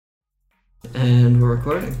And we're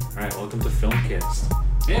recording. Alright, welcome to Filmcast.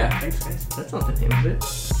 Yeah, thanks guys. That's not the name of it.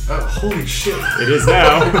 Oh, holy shit. It is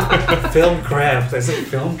now. Filmcraft. I said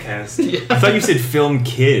Filmcast. I thought you said Film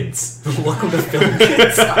Kids. Welcome to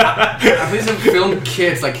Filmcast. I think some film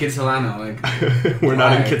kids like Kids Solano. Like, We're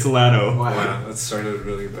not in Kitsilano. Why? Wow, that started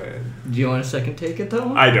really bad. Do you want a second take at that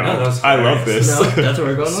one? I don't. No, that was I love this. No, that's what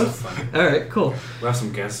we're going So with? funny. Alright, cool. We have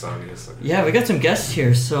some guests, obviously. Yeah, we got some guests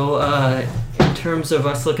here. So, in terms of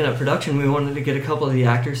us looking at production, we wanted to get a couple of the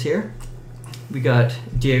actors here. We got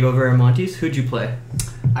Diego Viramontes. Who'd you play?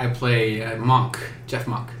 I play Monk, Jeff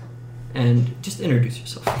Monk. And just introduce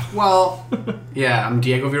yourself. Well, yeah, I'm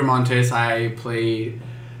Diego Viramontes. I play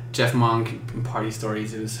Jeff Monk in Party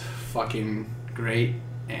Stories. It was fucking great,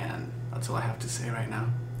 and that's all I have to say right now.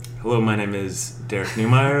 Hello, my name is Derek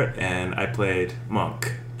Neumeier, and I played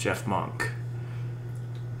Monk, Jeff Monk.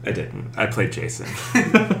 I didn't. I played Jason. I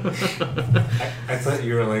thought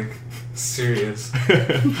you were like serious.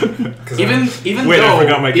 Even Wait, though, I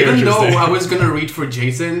forgot my character's name. I was gonna read for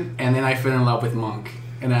Jason, and then I fell in love with Monk.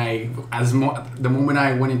 And the moment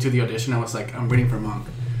I went into the audition, I was like, I'm reading for Monk.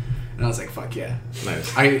 And I was like, fuck yeah.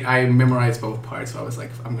 Nice. I memorized both parts, so I was like,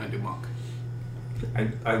 I'm gonna do Monk.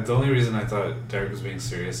 The only reason I thought Derek was being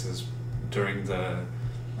serious is during the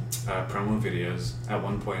promo videos, at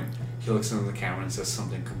one point, he looks into the camera and says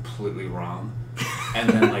something completely wrong. And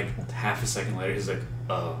then, like, half a second later, he's like,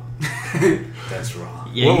 oh, that's wrong.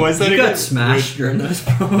 Yeah, What was that you again? got smashed during those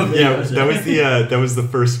promo Yeah, videos. that was the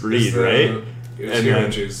first read, It's the- right? It was And Hero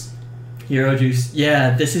then- Juice. Hero Juice.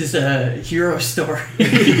 Yeah, this is a hero story. And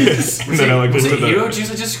then I looked Was into it the- Hero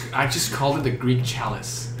Juice? I just called it the Greek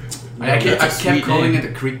chalice. No, I that's a kept sweet calling name. it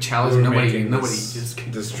the Greek chalice. We were Nobody making just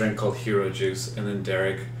came. this drink called Hero Juice, and then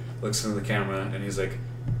Derek looks into the camera and he's like,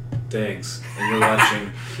 thanks, and you're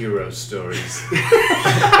watching Hero Stories.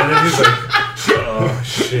 And then he's like, oh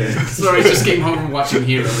shit. Sorry, I just came home from watching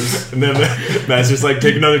Heroes. And then Matt's just like,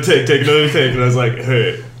 take another take. And I was like,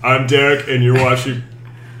 hey, I'm Derek, and you're watching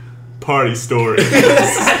Party Story.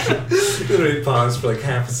 Literally paused for like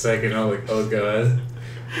half a second. I was like, oh god.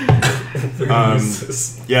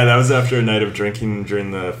 Yeah, that was after a night of drinking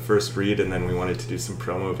during the first read, and then we wanted to do some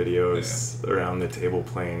promo videos around the table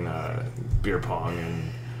playing beer pong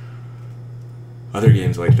and other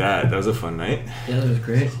games like that. That was a fun night. Yeah, that was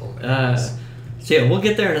great. So yeah, we'll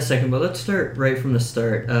get there in a second, but let's start right from the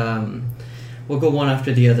start. We'll go one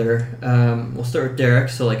after the other. We'll start with Derek.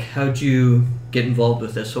 So, like, how'd you get involved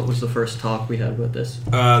with this? What was the first talk we had about this?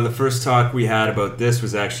 The first talk we had about this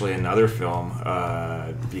was actually another film,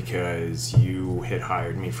 because you had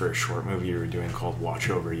hired me for a short movie you were doing called Watch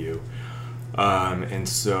Over You. And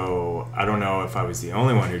so I don't know if I was the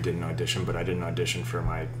only one who didn't audition, but I didn't audition for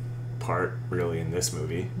my part really in this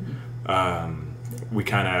movie.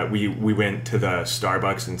 We went to the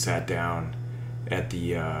Starbucks and sat down at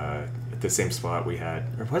the same spot we had,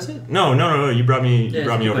 or was it? No. You brought me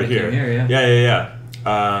over here. Yeah.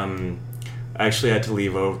 I actually had to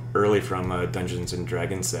leave early from a Dungeons and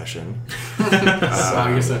Dragons session. So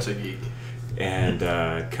you're such a geek. And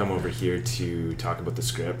come over here to talk about the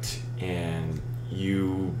script. And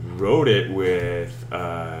you wrote it with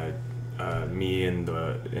me in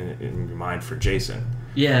your mind for Jason.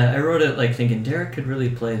 Yeah, I wrote it like thinking Derek could really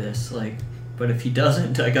play this, like, but if he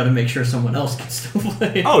doesn't, I got to make sure someone else can still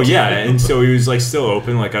play it. Oh yeah, and so he was like still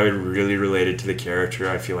open. Like I really related to the character.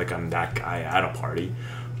 I feel like I'm that guy at a party,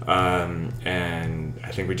 and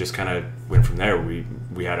I think we just kind of went from there. We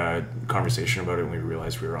had a conversation about it, and we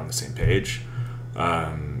realized we were on the same page,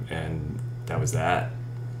 and that was that.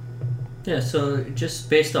 Yeah, so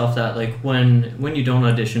just based off that, like when you don't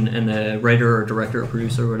audition and the writer or director or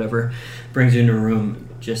producer or whatever brings you into a room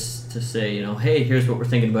just to say, you know, hey, here's what we're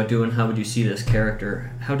thinking about doing, how would you see this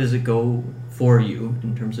character? How does it go for you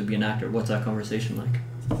in terms of being an actor? What's that conversation like?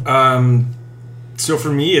 So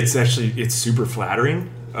for me, it's super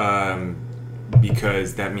flattering,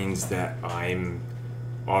 because that means that I'm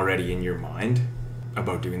already in your mind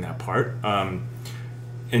about doing that part.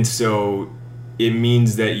 And so it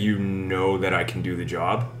means that you know that I can do the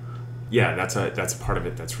job. Yeah, that's a part of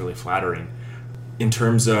it that's really flattering. In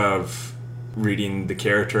terms of reading the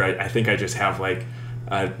character, I think I just have like,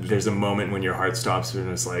 there's a moment when your heart stops and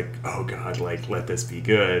it's like, oh God, like let this be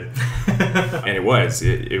good. And it was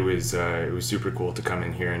super cool to come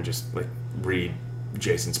in here and just like read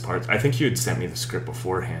Jason's parts. I think you had sent me the script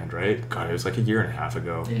beforehand, right? God, it was like a year and a half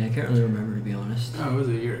ago. Yeah, I can't really remember, to be honest. Oh, it was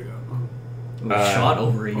a year ago. It was shot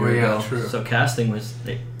over a year ago. True. So casting was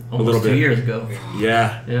like, A little almost 2 bit. years ago.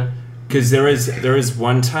 Yeah. Yeah. Because there was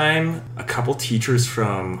one time a couple teachers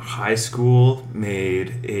from high school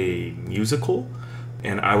made a musical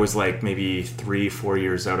and I was like maybe 3-4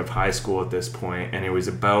 years out of high school at this point, and it was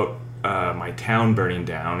about my town burning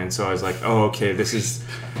down, and so I was like, oh, okay, this is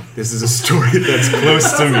a story that's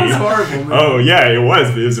close to me. Sounds horrible, man. Oh yeah, it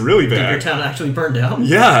was really bad. Did your town actually burn down?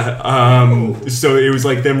 Yeah. So it was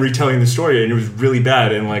like them retelling the story, and it was really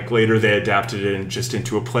bad. And like later they adapted it just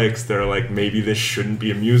into a play because they're like, maybe this shouldn't be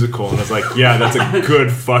a musical. And I was like, yeah, that's a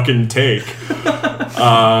good fucking take.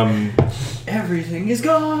 Everything is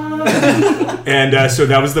gone. And so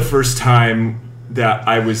that was the first time that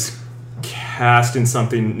I was cast in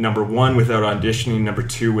something, number one, without auditioning, number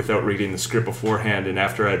two, without reading the script beforehand. And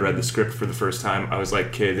after I'd read the script for the first time, I was like,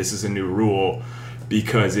 okay, this is a new rule,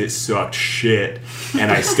 because it sucked shit,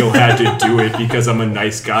 and I still had to do it because I'm a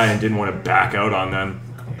nice guy and didn't want to back out on them.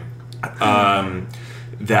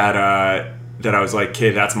 That I was like,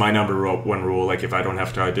 okay, that's my number one rule. Like, if I don't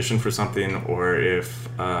have to audition for something, or if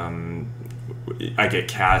I get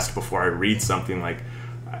cast before I read something, like,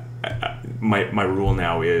 my rule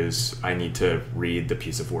now is I need to read the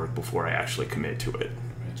piece of work before I actually commit to it.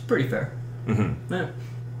 It's pretty fair. Mm-hmm. Yeah.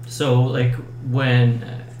 So, like, when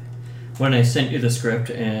I sent you the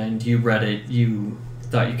script and you read it, you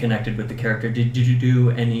thought you connected with the character. Did you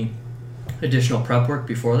do any additional prep work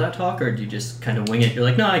before that talk, or did you just kind of wing it? You're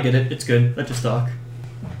like, no, I get it. It's good. Let's just talk.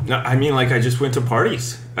 No, I mean, like, I just went to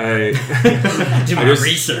parties. Do my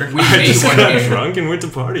research. I just got drunk and went to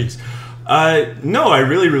parties. No, I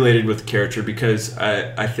really related with the character because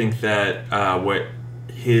I think that what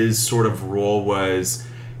his sort of role was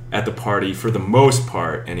at the party, for the most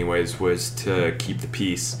part anyways, was to keep the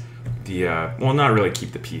peace. Well, not really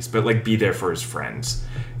keep the peace, but like be there for his friends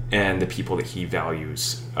and the people that he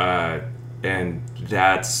values. And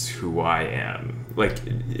that's who I am. Like,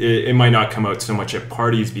 it might not come out so much at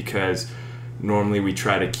parties because normally we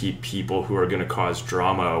try to keep people who are going to cause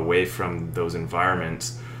drama away from those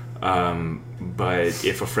environments. But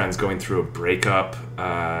if a friend's going through a breakup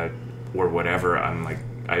or whatever, I'm like,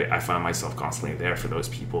 I find myself constantly there for those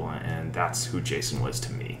people, and that's who Jason was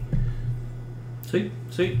to me. Sweet.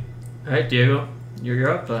 All right, Diego, you're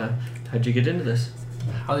up. How'd you get into this?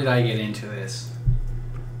 How did I get into this?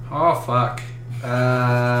 Oh, fuck.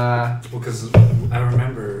 Well, because I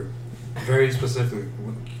remember very specifically,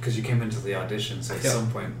 because you came into the auditions, at some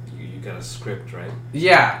point you got a script, right?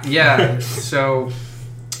 Yeah. So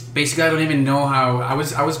basically, I don't even know how. I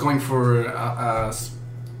was going for a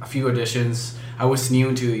few auditions. I was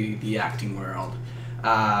new to the acting world.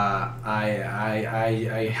 I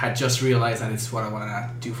had just realized that it's what I want to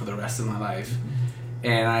do for the rest of my life,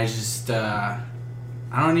 and I just I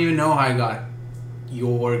don't even know how I got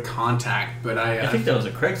your contact, but I think that was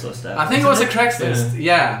a Craigslist ad. I think it was a Craigslist,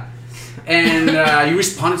 yeah. And you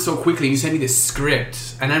responded so quickly. You sent me this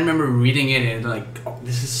script, and I remember reading it and like, oh,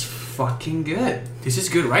 this is fucking good. This is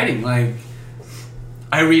good writing. Like,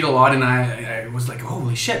 I read a lot, and I was like,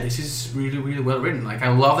 holy shit, this is really, really well written. Like, I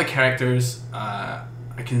love the characters. I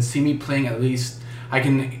can see me playing at least. I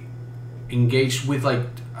can engage with like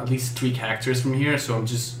at least 3 characters from here. So I'm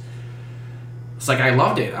just. It's like I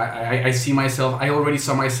loved it. I see myself. I already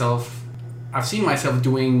saw myself. I've seen myself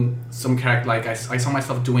doing some character. Like I saw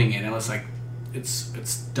myself doing it, and I was like, it's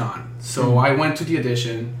done. So I went to the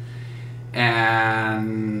audition,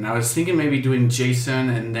 and I was thinking maybe doing Jason,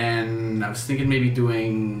 and then I was thinking maybe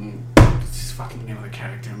doing this fucking name of the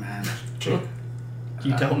character, man. Jake.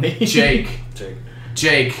 You tell me. Jake.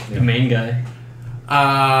 The main guy.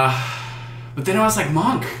 But then I was like,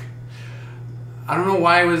 Monk. I don't know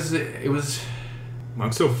why it was.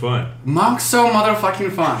 Monk's so fun. Monk's so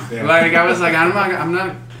motherfucking fun. Yeah. Like, I was like, I'm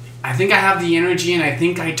not. I think I have the energy, and I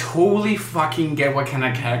think I totally fucking get what kind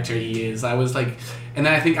of character he is. I was like, and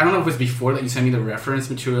then I don't know if it was before that you sent me the reference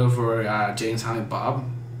material for Jay and Silent Bob.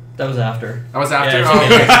 That was after. That was after? Yeah,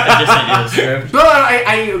 okay. I just sent you the script.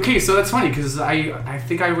 No, okay, so that's funny, because I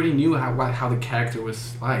think I already knew how the character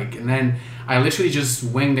was like, and then I literally just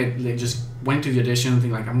winged it, like, just went to the audition and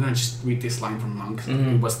think like, I'm gonna just read this line from Monk.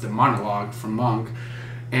 Mm-hmm. It was the monologue from Monk,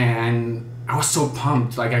 and I was so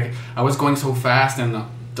pumped. Like, I was going so fast, and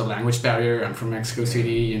the language barrier, I'm from Mexico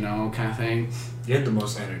City, kind of thing. You had the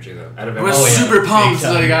most energy, though. Out of I was super pumped.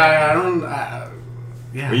 Like, I don't...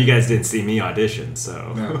 yeah. Well, you guys didn't see me audition,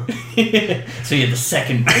 so... No. So you had the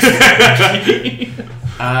second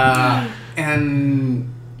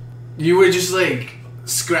and you were just, like,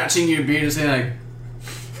 scratching your beard and saying, like,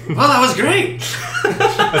 well, that was great.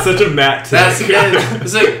 That's such a Matt take. That's good.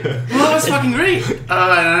 It's like, well, that was fucking great. And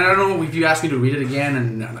I don't know if you asked me to read it again,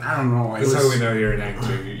 and I don't know. That's how we know you're an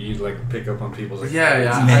actor. You like pick up on people's. Like,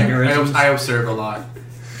 I observe a lot,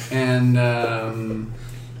 and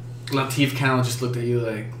Latif kind of just looked at you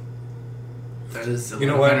like, that is a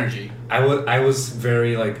lot of energy. I was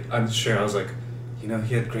very like unsure. I was like, you know,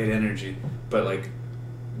 he had great energy, but like,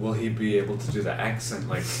 will he be able to do the accent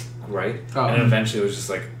like right? Oh. And eventually it was just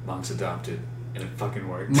like, Monk's adopted, and it fucking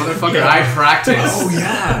worked. Motherfucker, Yeah. I practiced. Oh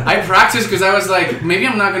yeah. I practiced because I was like, maybe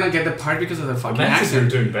I'm not gonna get the part because of the fucking Eventually you're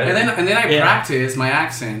accent. doing better. And then I Yeah. practiced my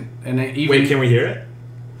accent, and I even Wait, can we hear it?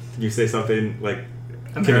 Can you say something like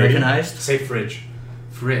Americanized. Say fridge.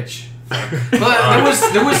 Fridge. But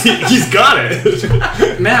there was He's got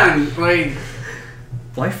it. man, like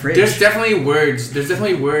Why fridge? there's definitely words. There's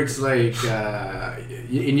definitely words like,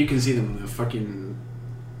 and you can see them in the fucking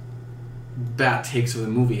bad takes of the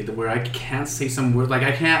movie where I can't say some words. Like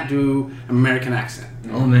I can't do American accent.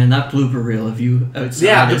 Oh man, that blooper reel of you outside.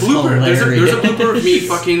 Yeah, the is blooper. There's a hilarious. blooper of me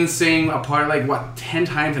fucking saying a part like what 10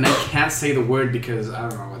 times, and I can't say the word because I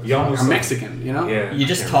don't know. What the You fuck. almost I'm like- Mexican, you know. Yeah. You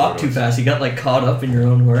just I can't talk remember too what it fast. You got like caught up in your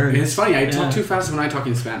own words. It's funny. I Yeah. talk too fast when I talk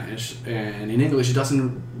in Spanish, and in English it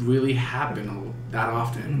doesn't really happen that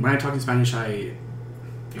often. When I talk in Spanish, I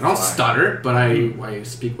don't stutter, but I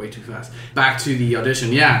speak way too fast. Back to the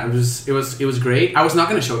audition. Yeah, it was great. I was not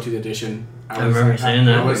gonna show it to the audition. I remember saying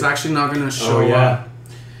that. I was actually not gonna show yeah. up.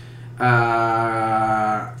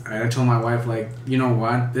 And I told my wife, like, you know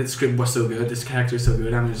what? This script was so good. This character is so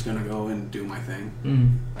good. I'm just gonna go and do my thing.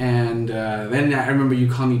 Mm. And then I remember you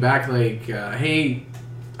called me back, like, hey,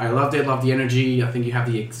 I loved it. Loved the energy. I think you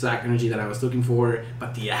have the exact energy that I was looking for,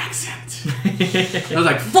 but the accent. I was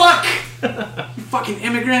like, fuck, you fucking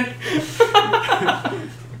immigrant.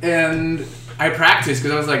 And I practiced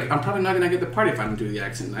because I was like, I'm probably not gonna get the part if I don't do the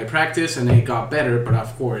accent. I practiced and it got better, but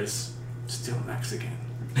of course, still Mexican.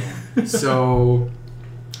 So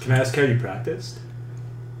Can I ask how you practiced?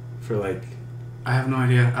 For like. I have no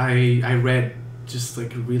idea. I read just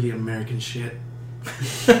like really American shit.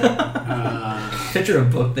 Picture a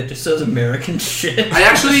book that just says American shit. I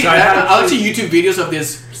actually, So I I actually- looked at YouTube videos of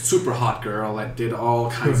this super hot girl that did all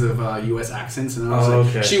kinds of U.S. accents, and I was Oh,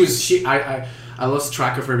 like, okay. I lost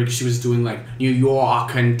track of her because she was doing like New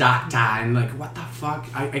York and Data, and like, what the fuck?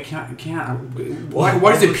 I can't.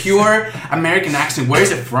 What is the pure American accent? Where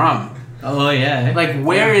is it from? Oh yeah. Like,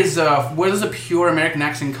 where does a pure American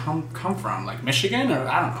accent come from? Like Michigan, or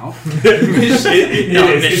I don't know.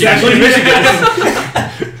 It's actually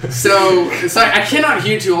Michigan. So it's like I cannot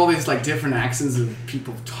hear to all these like different accents of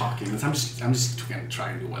people talking. I'm just gonna try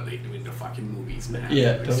and do what they do in the fucking movies, man. Yeah,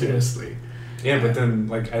 Like, totally. seriously. Yeah, but then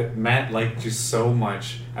like Matt liked you so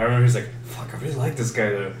much. I remember he's like, "Fuck, I really like this guy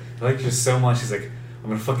though. I like you so much." He's like, "I'm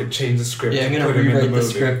gonna fucking change the script." Yeah, I'm and gonna put him in rewrite the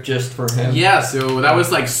movie." script just for him. Yeah, so that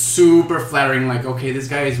was like super flattering. Like, okay, this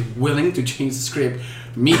guy is willing to change the script.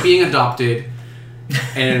 Me being adopted,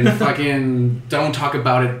 and fucking don't talk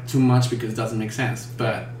about it too much because it doesn't make sense.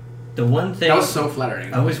 But The one thing that was so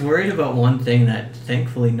flattering. I was worried about one thing that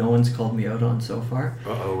thankfully no one's called me out on so far.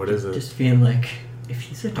 Uh-oh, what is it? Just being like, if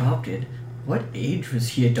he's adopted, what age was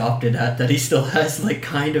he adopted at that he still has like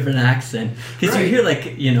kind of an accent? Because you Right. hear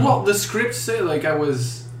like, you know, Well, the script said like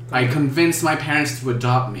I convinced my parents to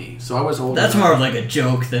adopt me, so I was old. that's enough. more of like a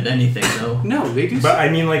joke than anything though. No, they do. But I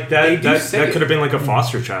mean, like They that do that, say that it. could have been like a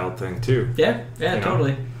foster child thing too. Yeah, You know?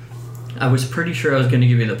 totally. I was pretty sure I was going to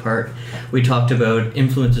give you the part. We talked about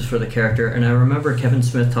influences for the character, and I remember Kevin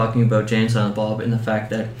Smith talking about Jay and Silent Bob and the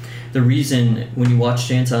fact that the reason when you watch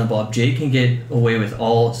Jay and Silent Bob, Jay can get away with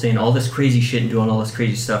saying all this crazy shit and doing all this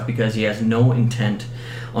crazy stuff because he has no intent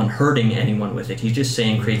on hurting anyone with it. He's just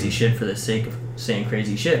saying crazy shit for the sake of saying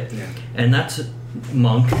crazy shit. Yeah. And that's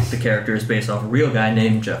Monk, the character, is based off a real guy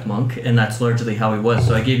named Jeff Monk, and that's largely how he was.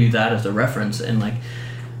 So I gave you that as a reference, and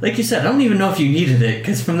like you said, I don't even know if you needed it,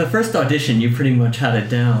 because from the first audition, you pretty much had it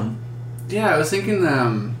down. Yeah, I was thinking.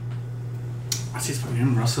 What's his fucking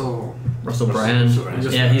name? Russell Brand. Brand.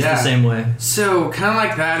 Yeah, he's Yeah. the same way. So kind of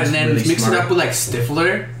like that, Just and then really mix smart. it up with like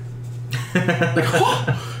Stifler.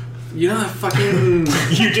 Like, you know that fucking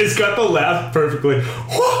You just got the laugh perfectly.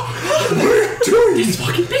 What are you doing? these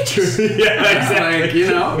fucking bitches. Yeah, exactly. Like, you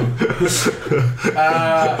know.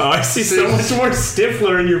 Oh, I see so much more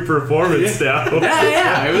Stifler in your performance now.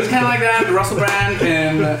 Yeah. It was kind of like that. Russell Brand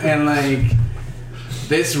and like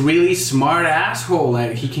this really smart asshole.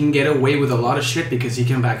 Like he can get away with a lot of shit because he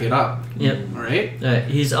can back it up. Yep. Right?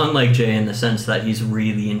 He's unlike Jay in the sense that he's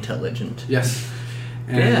really intelligent. Yes.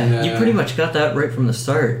 Yeah, you pretty much got that right from the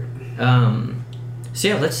start. So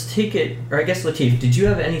yeah, let's take it. Or I guess Latif, did you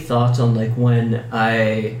have any thoughts on like when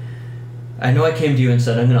I know I came to you and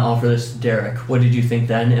said I'm going to offer this to Derek. What did you think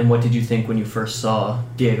then, and what did you think when you first saw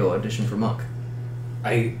Diego audition for Monk?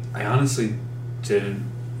 I honestly didn't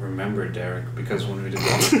remember Derek because when we did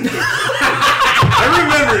I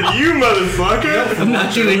remembered you, motherfucker. I'm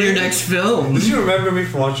not doing your next film. Did you remember me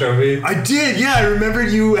from Watch Over You? I did, yeah. I remember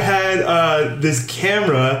you had this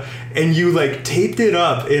camera and you like taped it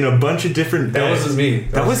up in a bunch of different That beds. wasn't me.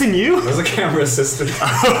 That wasn't you? That was a camera assistant.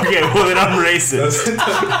 Okay, well then I'm racist.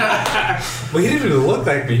 Well, he didn't even look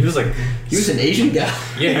like me. He was like, He was an Asian guy.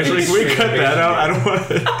 yeah. Actually, can we cut that out? I don't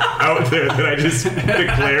want it out there that I just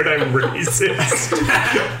declared I'm racist.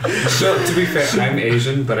 So, to be fair, I'm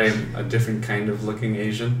Asian, but I'm a different kind of looking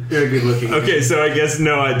Asian. You're good looking. Okay, so I guess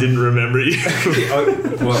no, I didn't remember you.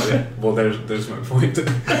 Well, there's my point.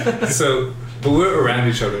 So, but we're around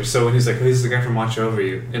each other. So when he's like, oh, he's the guy from Watch Over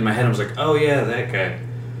You, in my head I was like, oh yeah, that guy.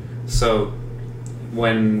 So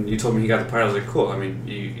when you told me he got the part, I was like, cool. I mean,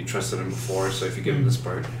 you trusted him before, so if you give him this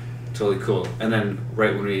part, totally cool. And then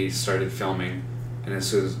right when we started filming, and as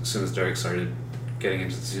soon as Derek started getting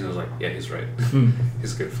into the scene, I was like, yeah, he's right.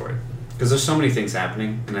 He's good for it. Because there's so many things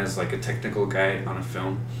happening, and as like a technical guy on a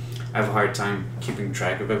film, I have a hard time keeping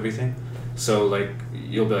track of everything. So like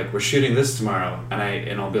you'll be like, we're shooting this tomorrow,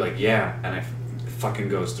 and I'll be like, yeah, and it fucking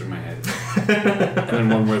goes through my head. And then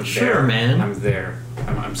when we're Sure, there, man. I'm there.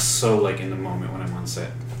 I'm so like in the moment when I'm on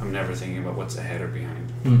set. I'm never thinking about what's ahead or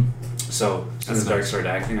behind. So as Derek started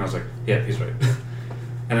acting, I was like, yeah, he's right.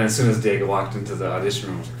 And then as soon as Diego walked into the audition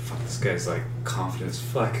room, I was like, fuck, this guy's like confident as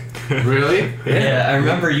fuck. Really? Yeah, I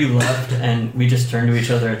remember you left and we just turned to each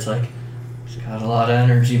other. It's like, he's got a lot of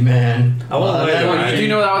energy, man. I wasn't like, Well, you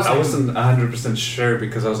know that was I like- wasn't 100% sure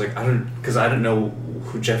because I was like, I didn't know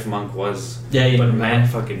who Jeff Monk was. Yeah, you but didn't Matt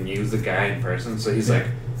know. fucking knew the guy in person, so he's like,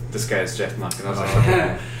 this guy's Jeff Monk, and I was like,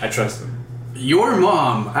 okay, I trust him. Your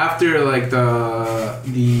mom, after like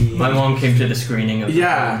the My mom came to the screening of the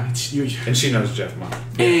yeah, And she knows Jeff Monk.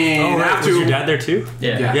 and after was your dad there too? film.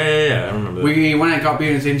 Yeah. Yeah. Yeah, I remember that. we went and got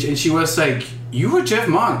beers, and she was like, "You were Jeff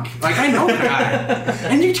Monk. Like I know the guy,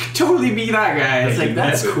 and you could totally be that guy." It's like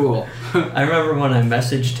that's cool. I remember when I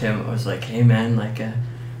messaged him, I was like, hey man, like,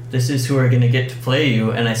 this is who are going to get to play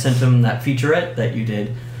you. And I sent him that featurette that you did.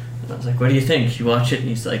 And I was like, what do you think? You watch it? And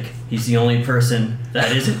he's like, he's the only person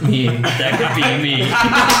that isn't me. That could be me.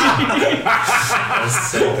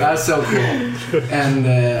 That's so cool. And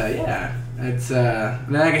yeah, it's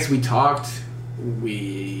then I guess we talked.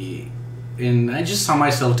 And I just saw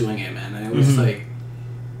myself doing it, man. And it was like,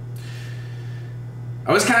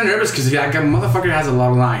 I was kind of nervous because like a motherfucker has a lot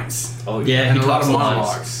of lines. Oh Yeah, And he a lot talks of a lot.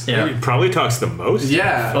 monologues. Yeah. He probably talks the most.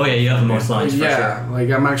 Yeah. Oh yeah, you have the most lines for Yeah, sure. like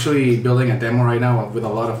I'm actually building a demo right now with a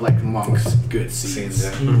lot of like Monk's good Scenes, scenes.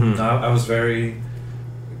 yeah. Mhm. No, I was very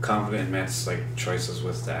confident in Matt's like choices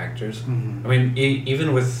with the actors. Mhm. I mean,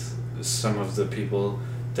 even with some of the people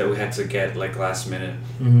that we had to get like last minute,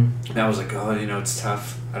 Mm-hmm. and I was like, oh, it's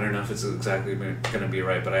tough. I don't know if it's exactly gonna be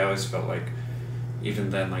right, but I always felt like even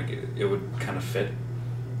then, like it would kind of fit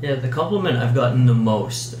Yeah, the compliment I've gotten the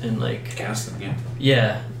most, and like, casting. Yeah.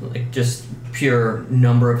 yeah, like just pure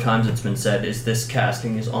number of times it's been said is this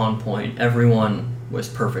casting is on point. Everyone was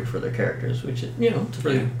perfect for their characters, which is, it's a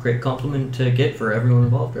really Yeah. great compliment to get for everyone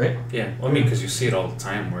involved, right? Yeah, well, I mean, because you see it all the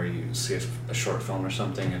time where you see a short film or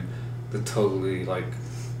something and the totally, like,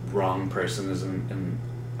 wrong person is in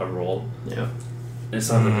a role. Yeah. And it's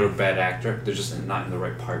not that they're a bad actor, they're just not in the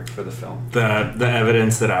right part for the film. The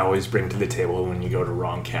evidence that I always bring to the table when you go to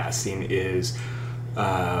wrong casting is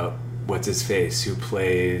what's his face who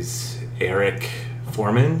plays Eric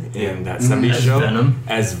Foreman in that 70s As show Venom.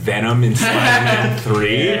 as Venom in Spider-Man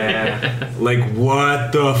 3. Yeah. Like,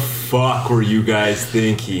 what the fuck were you guys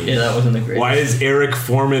thinking? Yeah, that wasn't the greatest. Why is Eric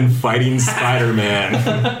Foreman fighting Spider-Man?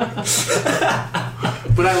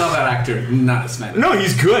 But I love that actor, not as man. No,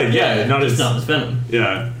 he's good. Yeah, not just as not as Venom.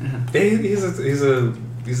 yeah.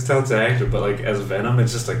 He's a talented actor, but, like, as Venom,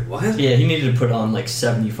 it's just like, what? Yeah, he needed to put on like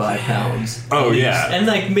 75 pounds. Oh, at least. yeah. And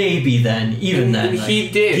like maybe then, even then. Like, he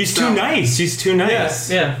did. He's so- too nice. He's too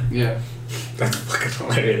nice. yeah. Yeah. That's fucking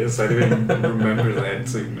hilarious. I didn't even remember that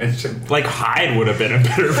until you mentioned. Like Hyde would have been a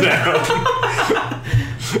better Venom.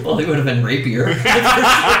 Well, he would have been rapier.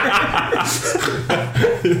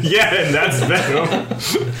 Yeah, and that's Venom.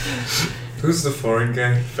 Who's the foreign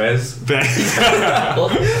guy? Fez? Foreign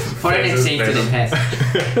Fez is exchange to the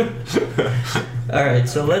Venom. past. All right,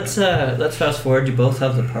 so let's fast forward. You both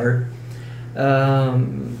have the part.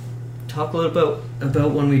 Talk a little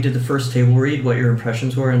about when we did the first table read, what your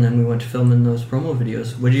impressions were, and then we went to film in those promo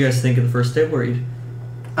videos. What did you guys think of the first table read?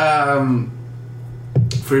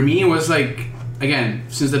 For me, it was like, again,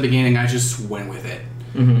 since the beginning, I just went with it.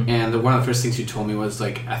 Mm-hmm. And one of the first things you told me was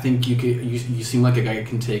like, I think you seem like a guy who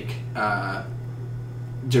can take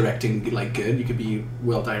directing like good. You could be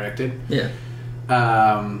well directed. Yeah.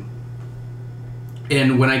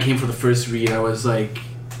 And when I came for the first read, I was like,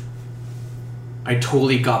 I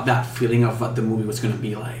totally got that feeling of what the movie was gonna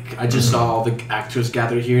be like. I just saw all the actors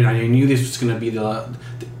gathered here, and I knew this was gonna be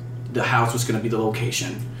the house was gonna be the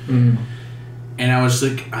location. And I was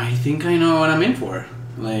like, I think I know what I'm in for.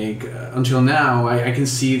 Like until now, I can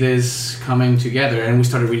see this coming together, and we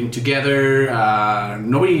started reading together.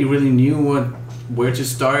 Nobody really knew where to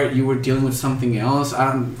start. You were dealing with something else.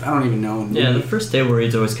 I don't even know. Yeah, the first table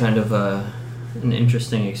read's always kind of an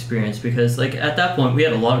interesting experience because, like, at that point we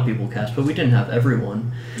had a lot of people cast, but we didn't have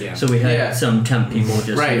everyone. Yeah. So we had some temp people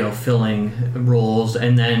just Right. you know filling roles,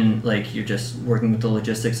 and then like you're just working with the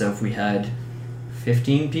logistics of we had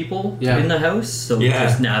 15 people in the house, so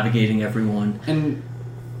just navigating everyone. And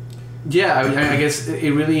yeah, I guess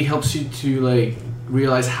it really helps you to like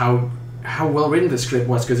realize how well written the script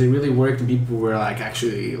was, because it really worked, and people were like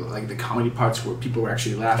actually like the comedy parts where people were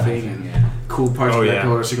actually laughing, and cool parts where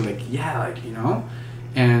people were sort of like like you know,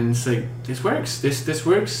 and it's like this works, this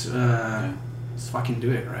works, let's fucking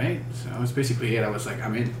do it, right? So that's basically it. I was like,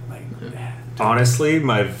 I'm in, like. Yeah. Honestly,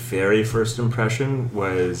 my very first impression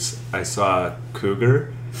was I saw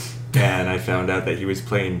Cougar, and I found out that he was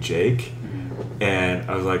playing Jake, and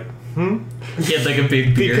I was like, He had like a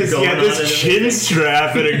big beard because going he had on this and chin everything.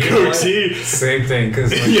 strap and a goatee. Same thing,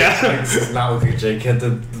 because like, this is not looking Jake. He had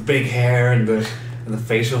the big hair and the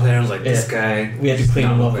facial hair. I was like, this guy. We had to clean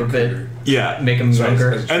him up a bit. Yeah. Make him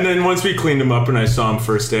younger. And then once we cleaned him up and I saw him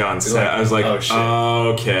first day on set, I was like, oh, shit.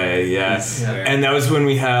 Okay, yeah. And that was when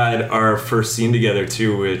we had our first scene together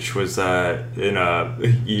too, which was you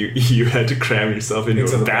had to cram yourself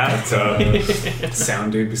into a bathtub.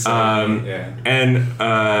 Sound dude beside me. And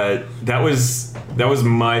that was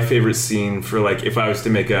my favorite scene for, like, if I was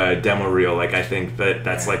to make a demo reel, like, I think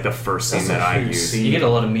that's like the first scene that I use. You get a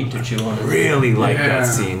lot of meat to chew on. Really like that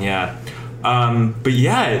scene, but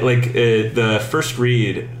yeah, like the first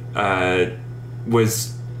read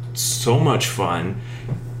was so much fun,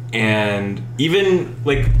 and even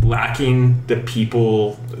like lacking the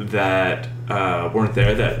people that weren't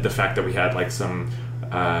there, that the fact that we had like some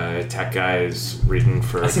tech guys reading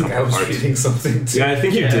for I think I was reading something too. Yeah, I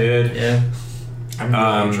think you did. Yeah. I'm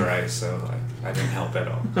really dry, so I didn't help at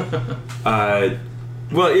all.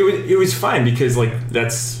 Well, it was fine because, like,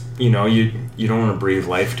 that's, you know, you don't want to breathe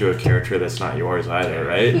life to a character that's not yours either,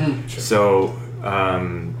 right? Sure. So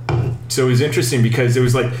so it was interesting because it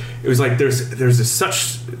was like there's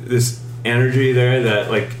this energy there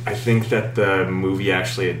that, like, I think that the movie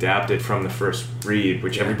actually adapted from the first read,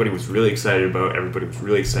 which everybody was really excited about. Everybody was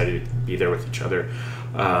really excited to be there with each other,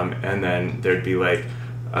 and then there'd be like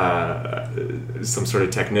some sort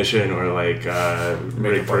of technician or like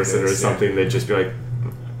rig person or something that'd just be like,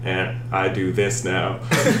 and I do this now.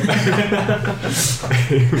 Okay.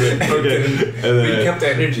 And then, we kept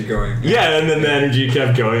the energy going. Yeah, and then the energy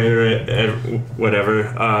kept going, or whatever.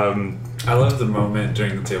 I love the moment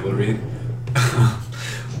during the table read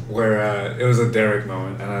where it was a Derek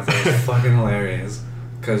moment, and I thought it was fucking hilarious.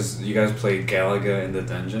 Because you guys played Galaga in the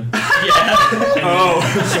dungeon. How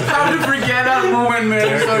to forget that moment, man?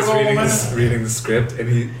 Derek is reading the script, and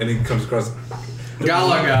he comes across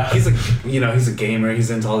Galaga. He's he's a gamer.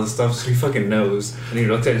 He's into all this stuff, so he fucking knows. And he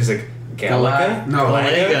looked at it, he's like, Galaga? No,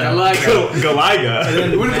 Galaga. Galaga. And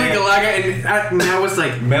then We would play Galaga, and Matt was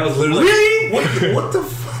like, Matt was literally really? like, what the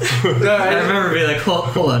fuck? No, I remember being like,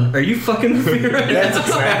 hold on, are you fucking with me right That's now?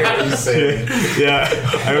 exactly what you said. Yeah,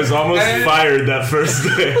 I was almost fired that first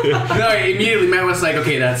day. No, immediately Matt was like,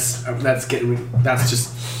 okay, that's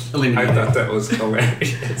just eliminated. I thought that was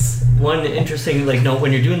hilarious. One interesting note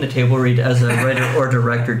when you're doing the table read as a writer or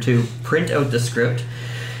director to print out the script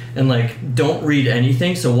and don't read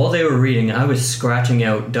anything. So while they were reading, I was scratching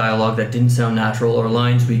out dialogue that didn't sound natural or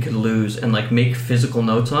lines we could lose and make physical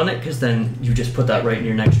notes on it, because then you just put that right in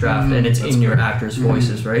your next draft and it's in your actors'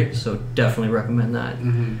 voices, right? So definitely recommend that.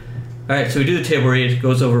 All right, so we do the table read, it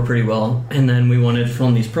goes over pretty well, and then we wanted to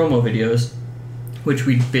film these promo videos, which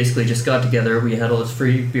we basically just got together. We had all this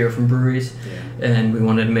free beer from breweries, and we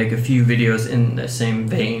wanted to make a few videos in the same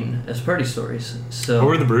vein as Party Stories. So what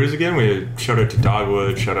were the breweries again? We shout out to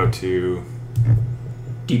Dogwood, shout out to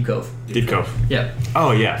Deep Cove. Deep Cove. Yeah.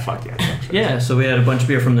 Oh yeah, fuck yeah. Yeah, so we had a bunch of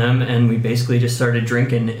beer from them, and we basically just started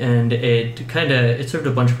drinking, and it served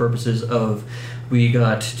a bunch of purposes of, we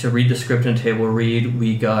got to read the script and table read,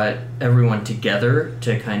 we got everyone together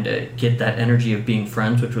to kind of get that energy of being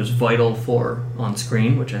friends, which was vital for on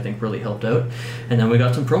screen, which I think really helped out, and then we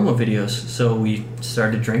got some promo videos, so we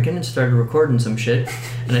started drinking and started recording some shit,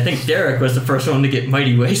 and I think Derek was the first one to get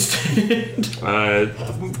mighty wasted.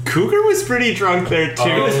 Cougar was pretty drunk there too.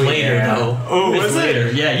 It was later though. Oh, it was was it?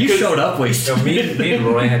 later. Yeah, you showed up wasted. So me and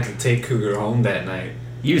Roy had to take Cougar home that night.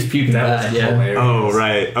 He was puking That bad, was yeah. hilarious. Oh,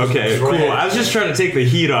 right. Okay, Roy- cool. I was just trying to take the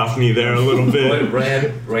heat off me there a little bit.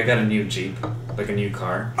 Roy got a new Jeep, like a new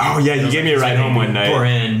car. Oh, yeah, you gave me a ride home one night.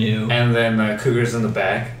 Brand new. And then Cougar's in the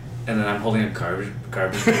back, and then I'm holding a garbage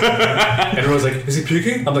can. And Roy's like, is he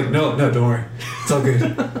puking? I'm like, no, don't worry. It's all good.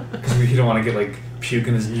 Because he don't want to get, like, puke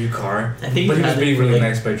in his new car. I think but he he was had being it for, really like-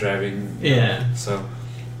 nice by driving. Yeah. So,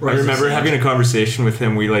 I remember having a conversation with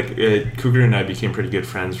him. We Cougar and I became pretty good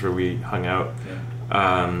friends where we hung out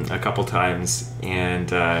a couple times, and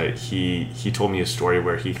he told me a story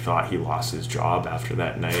where he thought he lost his job after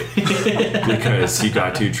that night because he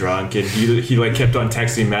got too drunk, and he like kept on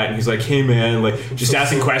texting Matt, and he's like, hey man, like just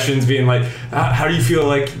asking questions, being like, how do you feel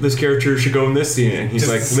like this character should go in this scene? And he's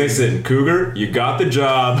like, listen, Cougar, you got the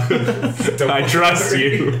job. I trust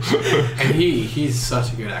you. And he's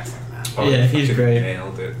such a good actor, man. oh, Yeah, he's fucking great.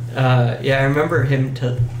 Nailed it. Yeah, I remember him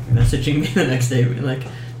messaging me the next day, being like,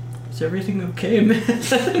 "Is everything okay,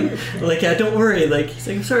 man?" Like, yeah, don't worry. Like, he's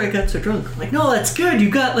like, "I'm sorry, I got so drunk." I'm like, no, that's good. You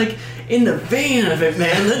got like in the vein of it,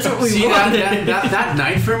 man. That's what we See, wanted. that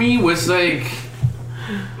night for me was like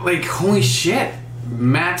holy shit.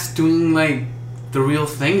 Matt's doing like the real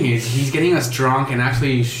thing. He's getting us drunk and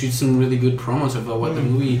actually shoot some really good promos about what the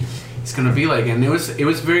movie is gonna be like, and it was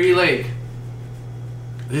very like,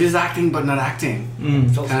 this is acting but not acting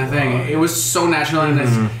kind of thing. It was so natural, and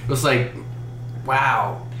it was like,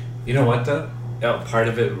 wow. You know what though? Part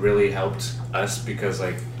of it really helped us because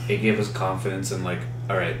like it gave us confidence in like,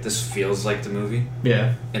 all right, this feels like the movie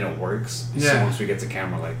Yeah. and it works. Yeah. So once we get to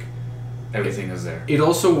camera, like everything is there. It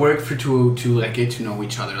also worked to like get to know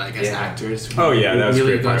each other, like as Yeah. actors. Oh, yeah, that was a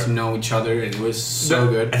really great got part. to know each other, and it was so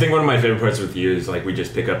good. I think one of my favorite parts with you is like we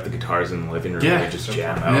just pick up the guitars in the living room Yeah. and we just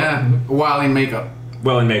jam out. Yeah, while in makeup.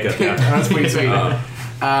 Well, in makeup, yeah. That's pretty sweet.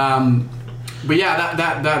 Uh, But yeah,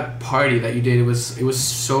 that party that you did, it was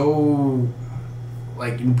so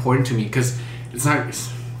like important to me because it's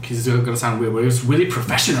gonna sound weird, but it was really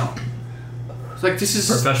professional. It's like this is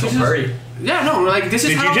Professional party. Yeah, no, like this is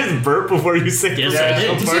Did how. you just burp before you said Yes, that? I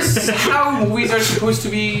did. This is how movies are supposed to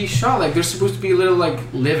be shot. Like they're supposed to be a little like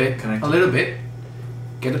live it Connected. a little bit,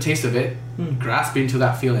 get a taste of it, grasp into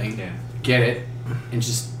that feeling, Yeah. get it, and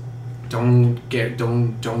just don't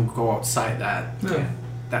go outside that Yeah.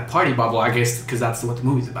 that party bubble. I guess because that's what the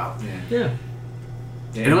movie's about. Yeah. Yeah.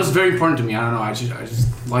 Yeah. And it was very important to me. I don't know. I just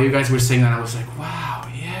while you guys were saying that, I was like, wow,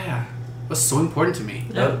 yeah, it was so important to me.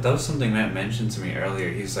 That was something Matt mentioned to me earlier.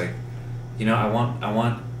 He's like, you know, I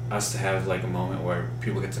want us to have like a moment where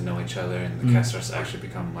people get to know each other and the cast starts to actually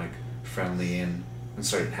become like friendly and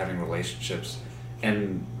start having relationships.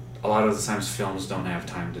 And a lot of the times films don't have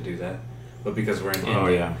time to do that. But because we're in Oh,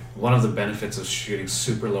 indie, yeah. one of the benefits of shooting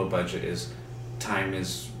super low budget is time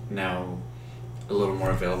is now a little more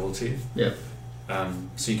available to you. Yep.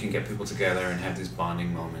 So you can get people together and have these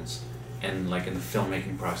bonding moments. And like in the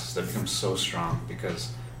filmmaking process, that becomes so strong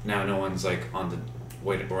because now no one's like on the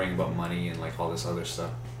worrying about money and like all this other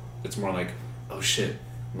stuff. It's more like, oh shit,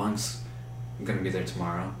 Monk's gonna be there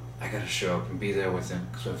tomorrow. I gotta show up and be there with him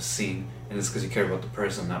because we have a scene, and it's because you care about the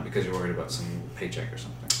person, not because you're worried about some paycheck or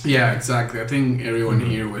something. Yeah, exactly. I think everyone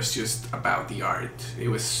here was just about the art. It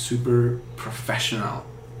was super professional.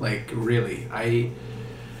 Like really, I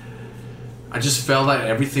just felt that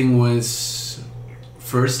everything was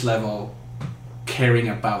first level, caring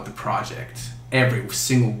about the project. Every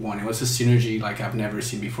single one. It was a synergy like I've never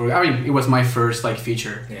seen before. I mean, it was my first like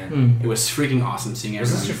feature. Yeah. It was freaking awesome seeing Was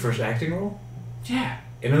everyone. this your first acting role? Yeah.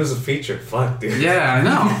 And it was a feature. Fuck, dude. Yeah, I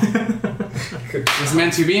know. It's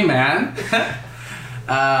meant to be, man.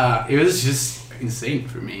 It was just insane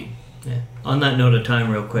for me. Yeah. On that note of time,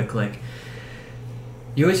 real quick, like,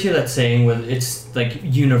 you always hear that saying where it's like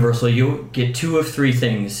universal. You get 2 of 3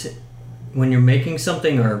 things when you're making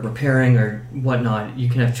something or repairing or whatnot. You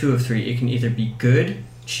can have 2 of 3. It can either be good,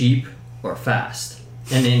 cheap, or fast.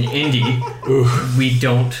 And in indie, we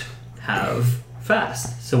don't have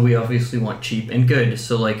fast, so we obviously want cheap and good.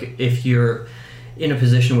 So like, if you're in a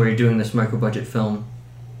position where you're doing this micro budget film,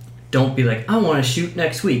 don't be like, I want to shoot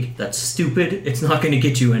next week. That's stupid. It's not going to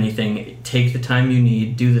get you anything. Take the time you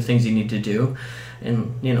need, do the things you need to do,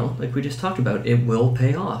 and you know, like we just talked about, it will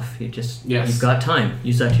pay off. You've got time.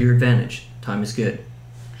 Use that to your advantage. Time is good.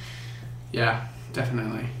 Yeah,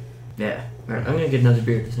 definitely. Yeah. All right, I'm gonna get another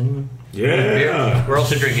beer. Does anyone? Yeah. We're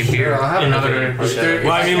also drinking beer. I'll have another.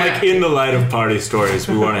 Well, I mean, like, in the light of party stories,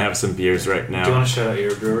 we want to have some beers right Do you now. want to shout out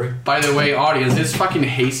your brewery? By the way, audience, this fucking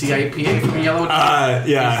hazy IPA from Yellow Dog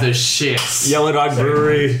Yeah. is the shit. Yellow Dog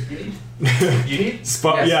Brewery. You need?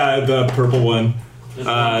 Yeah, the purple one.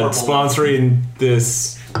 Sponsoring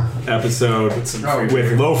this episode Some Oh, free with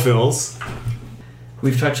beer. Low Fills.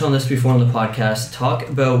 we've touched on this before on the podcast. Talk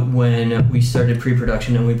about when we started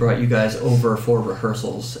pre-production and we brought you guys over for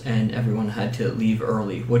rehearsals and everyone had to leave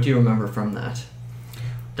early. What do you remember from that?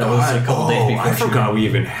 That was a couple days before. I forgot we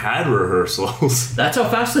even had rehearsals. That's how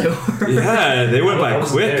fast they were. Yeah, they went by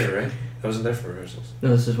quick. There, right? I wasn't there for rehearsals. No,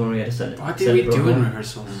 this is when we had to set it. What did we do in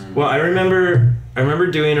rehearsals? Well, I remember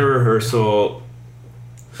doing a rehearsal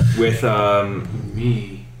with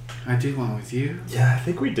Me. I did one with you. Yeah, I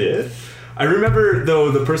think we did. I remember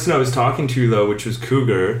though the person I was talking to though, which was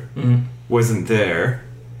Cougar, wasn't there.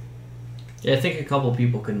 Yeah, I think a couple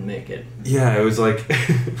people couldn't make it. Yeah, it was like,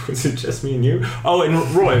 was it just me and you? Oh, and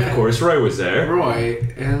Roy, of course. Roy was there.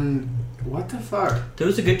 Roy, and what the fuck? There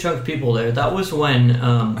was a good chunk of people there. That was when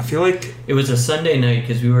I feel like it was a Sunday night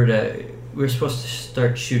because we were supposed to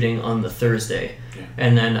start shooting on the Thursday,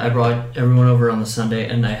 and then I brought everyone over on the Sunday,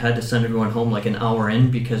 and I had to send everyone home like an hour in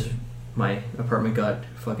because my apartment got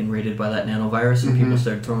fucking raided by that nanovirus and people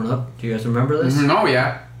started throwing up. Do you guys remember this? Oh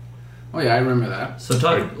yeah, I remember that. So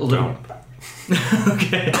talk a little.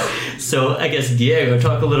 Okay, so I guess Diego,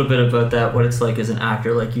 talk a little bit about that. What it's like as an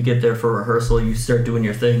actor. Like you get there for rehearsal, you start doing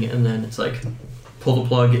your thing, and then it's like, pull the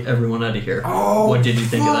plug, get everyone out of here. Oh, what did you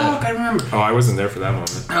think of that? I remember. Oh, I wasn't there for that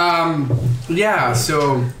moment. Yeah.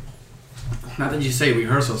 So, now that you say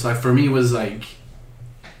rehearsals, like for me, it was like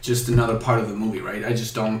just another part of the movie, right?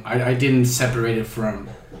 I didn't separate it from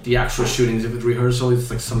the actual shootings. If it's rehearsal, it's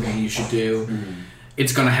like something you should do.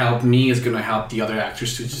 It's gonna help me. It's gonna help the other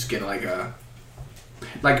actors to just get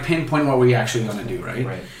like pinpoint what we're actually gonna do, right?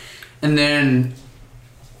 Right. And then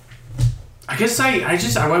I guess I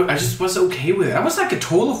just was okay with it. I was like a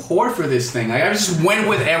total whore for this thing. Like, I just went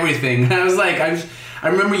with everything. I was like, I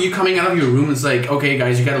remember you coming out of your room. It's like, okay,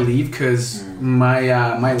 guys, you gotta leave because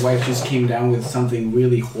my wife just came down with something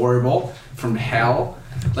really horrible from hell,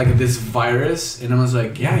 like this virus. And I was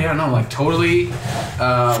like, no, like totally.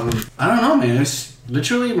 I don't know, man. It's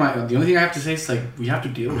literally the only thing I have to say is like we have to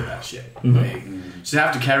deal with that shit. Like, just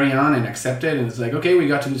have to carry on and accept it. And it's like, okay, we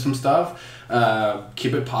got to do some stuff.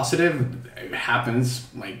 Keep it positive. It happens.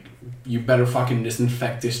 Like, you better fucking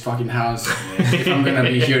disinfect this fucking house if I'm gonna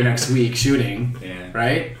be here next week shooting. Yeah.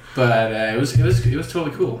 Right? But it was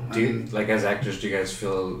totally cool. Do you, like, as actors, do you guys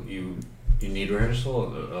feel you need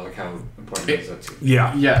rehearsal? Or like, how important is that to you?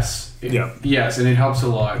 Yeah. Yes. Yes, and it helps a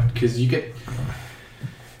lot because you get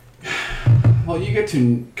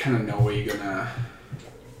to kind of know where you're gonna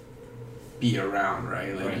be around,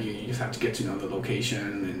 right? Like you just have to get to know the location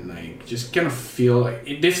and like just kind of feel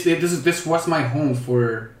like this was my home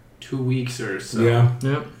for 2 weeks or so.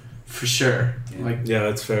 Yeah. For sure. Yeah. Like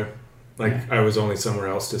That's fair. Like I was only somewhere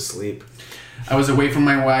else to sleep. I was away from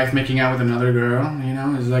my wife, making out with another girl. You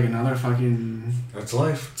know, it's like another fucking. That's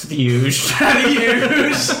life. It's the huge.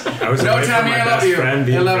 I was No, away tell from me my I love best you. friend,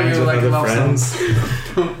 being I love friends you with like a other love friends.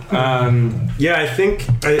 Yeah, I think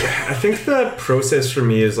the process for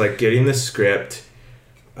me is like getting the script,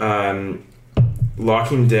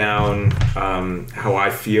 locking down how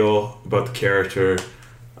I feel about the character,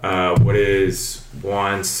 what his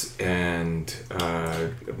wants and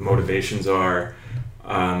motivations are,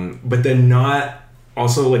 but then not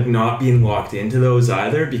being locked into those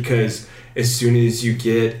either, because as soon as you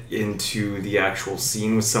get into the actual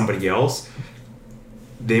scene with somebody else,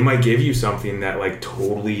 they might give you something that like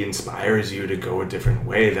totally inspires you to go a different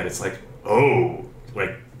way, that it's like, oh,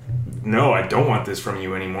 like, no, I don't want this from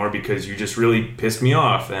you anymore because you just really pissed me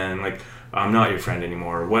off and like I'm not your friend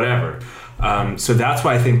anymore or whatever. So that's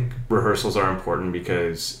why I think rehearsals are important,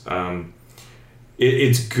 because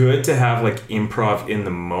it's good to have like improv in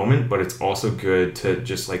the moment, but it's also good to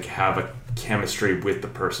just like have a chemistry with the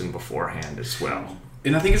person beforehand as well.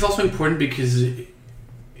 And I think it's also important because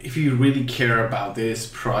if you really care about this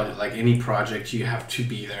project, like any project, you have to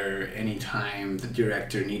be there anytime the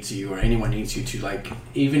director needs you or anyone needs you to, like,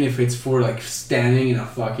 even if it's for like standing in a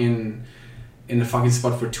fucking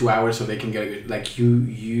spot for 2 hours so they can get a good, like you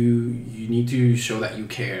need to show that you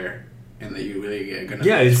care and that you really are gonna.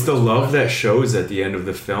 Yeah, it's the love that shows at the end of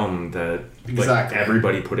the film that exactly like,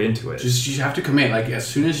 everybody put into it. Just you have to commit. Like as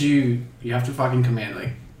soon as you have to fucking commit.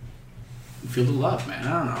 Like feel the love, man.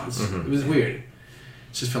 I don't know. It was weird. It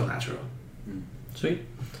just felt natural. Sweet.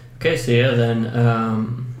 Okay, so yeah, then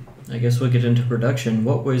I guess we'll get into production.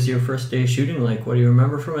 What was your first day shooting like? What do you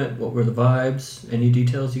remember from it? What were the vibes? Any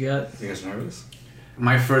details you got? You guys nervous?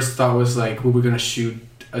 My first thought was like, we were gonna shoot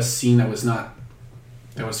a scene that was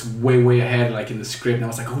way ahead, like in the script, and I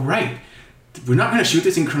was like, oh right, we're not gonna shoot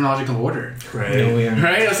this in chronological order. Right. No, we aren't.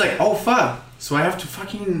 Right? I was like, oh fuck. So I have to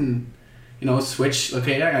fucking, switch.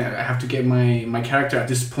 Okay, I have to get my character at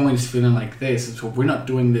this point is feeling like this. So we're not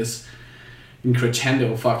doing this, in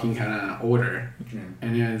crescendo fucking kind of order. Yeah.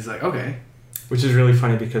 And then it's like, okay. Which is really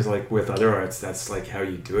funny because like with other arts, that's like how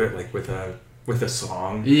you do it. Like with a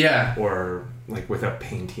song, Yeah. or like with a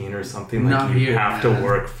painting or something. Like Not you here, have man. to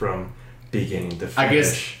work from beginning to finish. I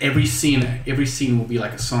guess every scene will be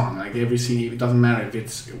like a song. Like every scene, it doesn't matter if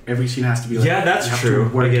it's every scene has to be like. Yeah, that's you have to true.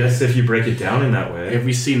 work I guess it. if you break it down in that way.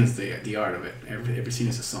 Every scene is the art of it. Every scene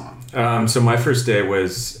is a song. So my first day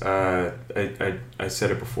was I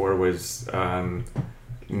said it before, was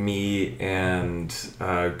me and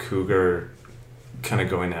Cougar kind of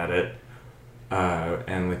going at it,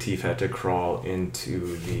 and Latif had to crawl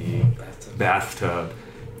into the bathtub,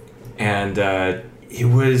 and it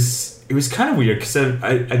was kind of weird because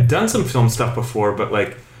I'd done some film stuff before, but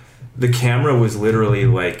like the camera was literally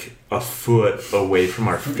like a foot away from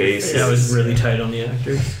our faces. Yeah, it was really tight on the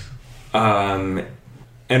actors.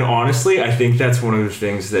 And honestly, I think that's one of the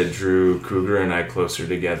things that drew Cougar and I closer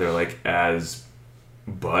together, like as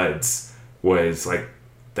buds, was like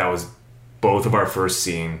that was both of our first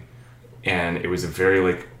scene, and it was a very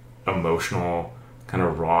like emotional kind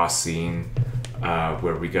of raw scene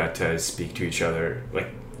where we got to speak to each other like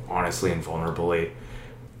honestly and vulnerably,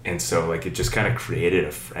 and so like it just kind of created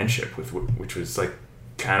a friendship with which was like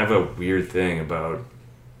kind of a weird thing about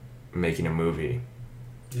making a movie.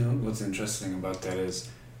 You know what's interesting about that is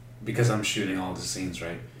because I'm shooting all the scenes,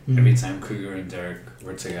 right? Mhm. Every time Cougar and Derek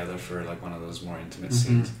were together for like one of those more intimate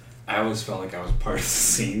scenes, I always felt like I was part of the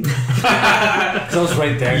scene because I was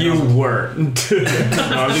right there. You weren't. No,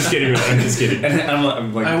 I'm just kidding. I'm just kidding. And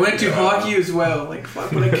I'm like, I went to hockey as well. Like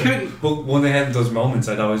fuck, but I couldn't. But when they had those moments,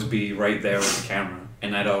 I'd always be right there with the camera,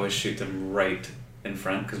 and I'd always shoot them right in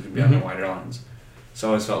front because we'd be on the wider lens. So I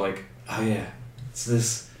always felt like, oh yeah, it's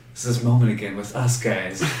this moment again with us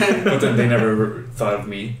guys. But then they never thought of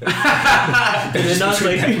me. Did it not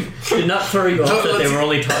did not throw you off that they were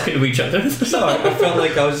only talking to each other? So I felt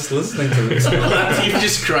like I was just listening to this. Latif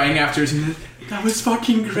just crying afterwards. That was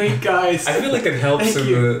fucking great, guys. I feel like it helps Thank in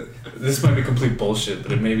you. this might be complete bullshit,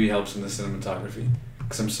 but it maybe helps in the cinematography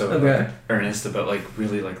because I'm so Okay. like, earnest about like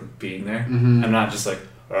really like being there. Mhm. I'm not just like,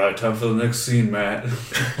 all right, time for the next scene, Matt.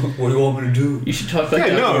 What do you want me to do? You should talk like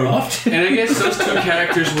Yeah, that no. more often. And I guess those two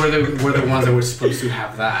characters were the ones that were supposed to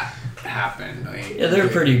have that happen. Like, Yeah, they're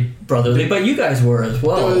pretty brotherly, but you guys were as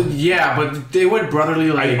well. yeah, but they were brotherly.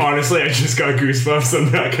 Like Honestly, I just got goosebumps. I'm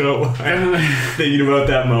not gonna lie. Thinking about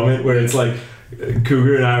that moment where it's like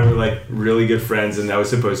Cougar and I were like really good friends, and that was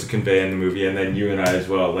supposed to convey in the movie, and then you and I as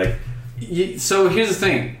well. Like, So here's the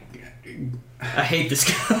thing. I hate this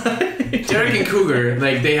guy. Derek and Cougar,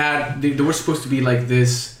 like they were supposed to be like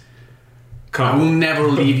this. I will never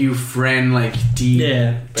leave you, friend. Like deep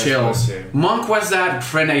Yeah. chills. Best friends, Monk was that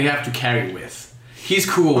friend that you have to carry with. He's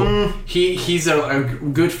cool. He's a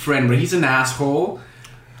good friend, but he's an asshole.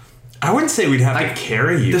 I wouldn't say we'd have Like, to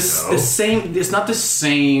carry you. The though. same. It's not the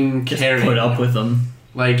same Just carrying. put up with them.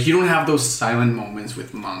 Like you don't have those silent moments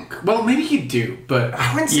with Monk. Well, maybe you do, but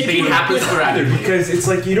I wouldn't You say think put it up happens with sporadically. because it's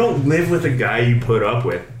like you don't live with a guy you put up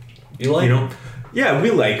with. You like You know? Yeah, we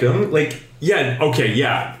like him. Like, yeah, okay,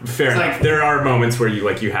 yeah, fair It's enough. like- there are moments where you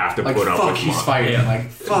have to like put up fuck, with he's Monk. fighting. Yeah. Like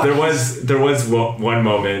fuck. There was one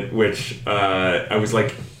moment which I was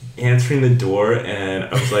like answering the door, and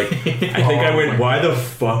I was like, I think I went, "Why the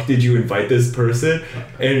fuck did you invite this person?"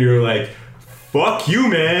 And you're like, "Fuck you,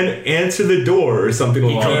 man! Answer the door," or something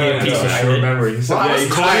along called you a those piece of lines. I shit. remember you said Well, I Yeah, was you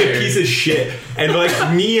called me a tired. piece of shit, and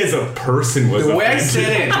like me as a person was The way I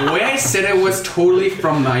offended. said it was totally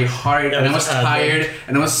from my heart, and I was was tired,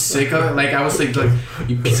 and I was sick of it. Like I was like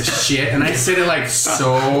you piece of shit, and I said it like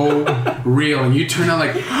so real, and you turned out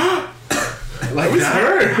like I was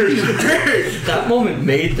hurt. hurt. That moment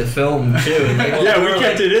made the film too. Like, Yeah, we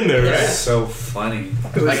kept it in there, Yeah. right? It's so funny.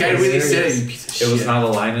 Like I really said it, you piece of shit. It was not a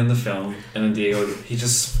line in the film, and then Diego, he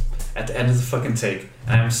just at the end of the fucking take,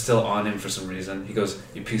 and I'm still on him for some reason. He goes,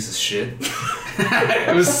 "You piece of shit,"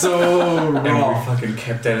 It was so and we raw. fucking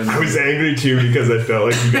kept that in. I was angry too because I felt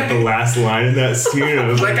like you got the last line in that scene. And I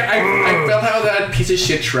was Like like, I felt how that piece of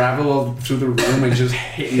shit traveled through the room and just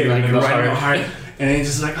hit me Hit like me in the right in the heart. heart, and it's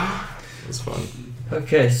just like oh. it was fun.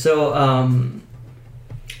 Okay, so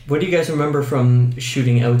what do you guys remember from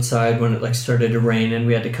shooting outside when it like started to rain and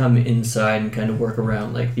we had to come inside and kind of work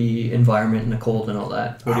around like the environment and the cold and all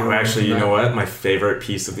that? What do Oh, remember actually, from you that? know what? My favorite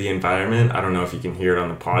piece of the environment, I don't know if you can hear it on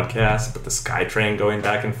the podcast, but the SkyTrain going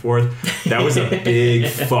back and forth, that was a big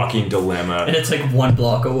fucking dilemma. And it's like 1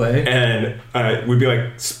 block away. And we'd be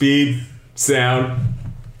like, speed, sound,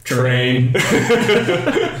 train.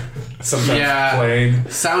 Sometimes Yeah. playing.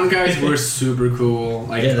 Sound guys were super cool.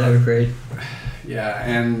 Like Yeah, they were great. yeah,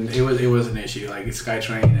 and it was an issue like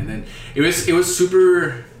SkyTrain, and then it was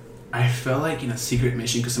super I felt like in a secret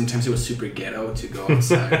mission because sometimes it was super ghetto to go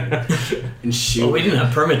outside and shoot. Well, we didn't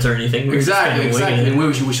have permits or anything. We were just Exactly. kinda winging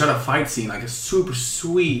And it. we shot a fight scene, like a super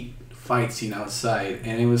sweet fight scene outside,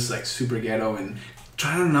 and it was like super ghetto and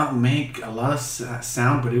trying to not make a lot of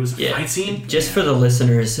sound, but it was a Yeah. fight scene. Just for the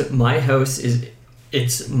listeners, it's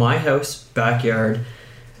my house, backyard,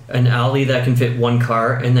 an alley that can fit one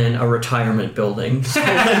car, and then a retirement building. So,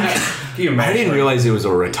 Can you I imagine, didn't like, realize it was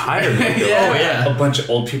a retirement. Yeah. oh yeah. a bunch of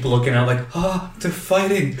old people looking out like, they're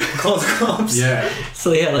fighting. Call the cops. Yeah.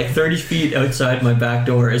 So yeah, like 30 feet outside my back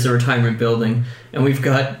door is a retirement building, and we've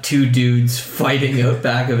got two dudes fighting out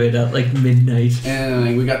back of it at like midnight. And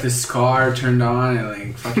like we got this car turned on and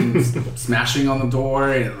like fucking smashing on the door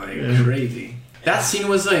and like Yeah. crazy. That scene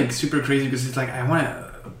was like super crazy because it's like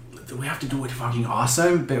we have to do it fucking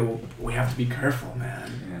awesome, but we have to be careful,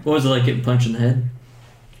 man. What was it like getting punched in the head?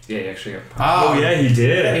 Yeah, you actually got punched. Oh yeah, he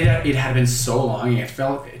did. It had been so long. It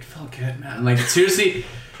felt good, man. Like seriously,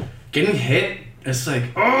 getting hit. It's like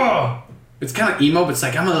it's kind of emo, but it's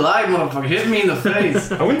like I'm alive, motherfucker. Hit me in the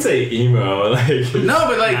face. I wouldn't say emo. Like No,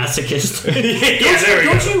 but like Masochist.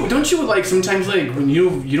 don't you like sometimes like when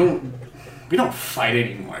we don't fight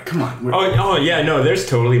anymore. Come on. Oh yeah, no. There's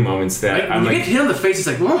totally moments that Like, I'm when you like, get hit on the face, it's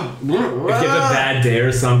like, whoa, if you have a bad day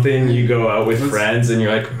or something, you go out with friends and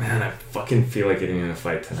you're like, man, I fucking feel like getting in a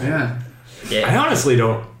fight tonight. Yeah. I Yeah. honestly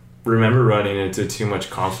don't remember running into too much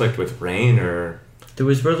conflict with Rain or. There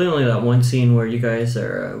was really only that one scene where you guys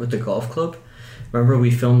are with the golf club. Remember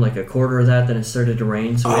we filmed like a quarter of that, then it started to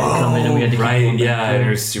rain, so we had to come in and we had to keep right, going back yeah, and there.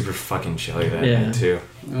 it was super fucking chilly that Yeah. night too.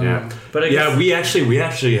 Yeah, But I guess, yeah, we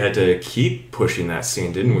actually had to keep pushing that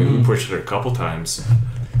scene, didn't we? We pushed it a couple times.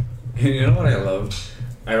 You know what I loved?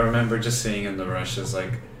 I remember just seeing in the rushes,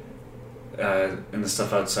 like, in the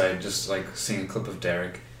stuff outside, just like seeing a clip of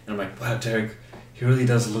Derek, and I'm like, wow, Derek, he really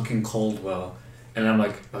does looking cold well. And I'm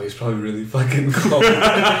like, oh, he's probably really fucking cold.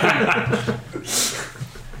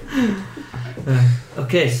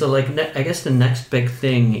 okay, so like I guess the next big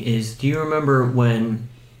thing is, do you remember when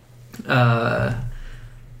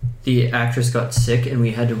the actress got sick and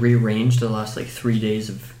we had to rearrange the last like 3 days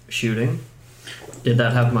of shooting? Did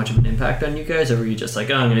that have much of an impact on you guys, or were you just like,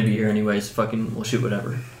 oh, I'm gonna be here anyways, fucking we'll shoot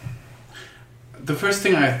whatever? The first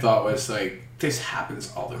thing I thought was like, this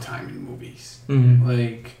happens all the time in movies. Mm-hmm.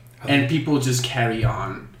 Like, and people just carry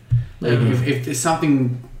on. Like, Mhm. if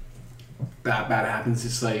something that bad happens,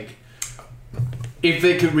 it's like, if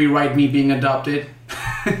they could rewrite me being adopted,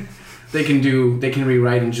 they can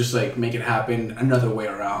rewrite and just like make it happen another way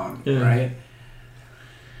around, Yeah. right?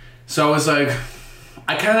 So I was like,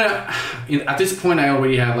 I kind of, at this point, I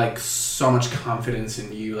already have like so much confidence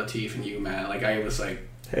in you, Latif, and you, man. Like I was like,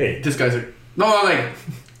 Hey, this guy's like, no, like,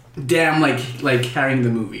 damn, like carrying the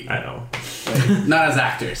movie. I know. Like, not as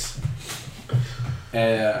actors.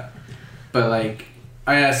 But like,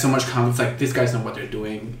 I had so much confidence. Like, these guys know what they're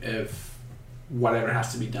doing. If whatever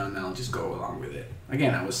has to be done, I'll just go along with it.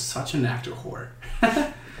 Again, I was such an actor whore,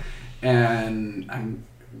 and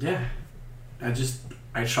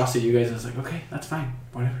I trusted you guys. I was like, okay, that's fine,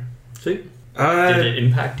 whatever. Sweet. Did it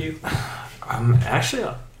impact you? I'm actually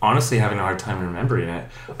honestly having a hard time remembering it.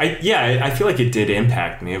 I feel like it did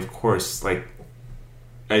impact me, of course. Like,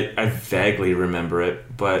 I vaguely remember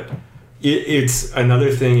it, but it's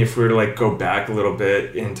another thing. If we were to like go back a little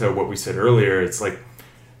bit into what we said earlier, it's like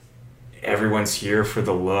everyone's here for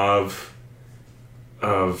the love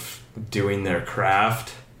of doing their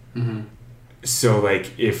craft. Mm-hmm. So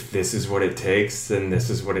like, if this is what it takes, then this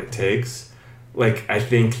is what it takes. Like, I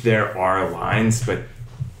think there are lines, but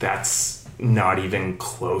that's not even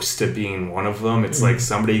close to being one of them. It's like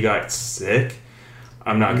somebody got sick.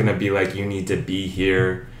 I'm not gonna be like, you need to be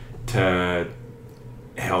here to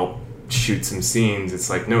help shoot some scenes. It's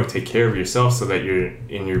like, no, take care of yourself so that you're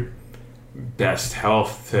in your best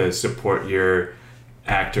health to support your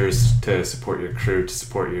actors, to support your crew, to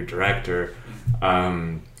support your director.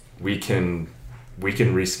 We can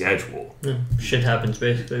reschedule. Yeah. Shit happens,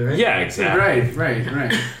 basically, right? Yeah, exactly.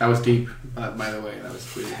 Right. That was deep, by the way. That was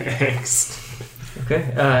pretty deep. Thanks.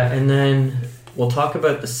 Okay, and then we'll talk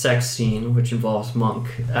about the sex scene, which involves Monk,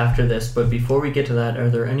 after this. But before we get to that, are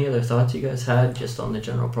there any other thoughts you guys had just on the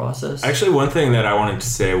general process? Actually, one thing that I wanted to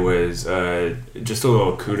say was just a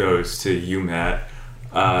little kudos to you, Matt.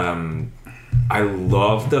 I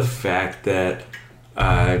love the fact that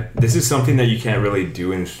this is something that you can't really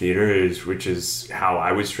do in theater, which is how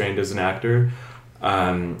I was trained as an actor.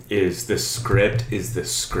 Is the script.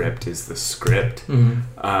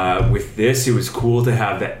 Mm-hmm. With this, it was cool to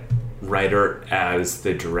have that writer as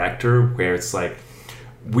the director, where it's like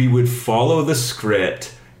we would follow the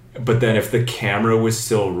script, but then if the camera was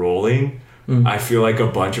still rolling, I feel like a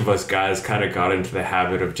bunch of us guys kind of got into the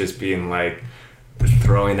habit of just being like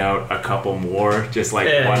throwing out a couple more just like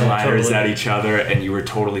one-liners totally. at each other, and you were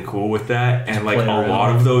totally cool with that, and like play a around.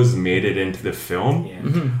 lot of those made it into the film.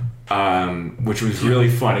 Which was really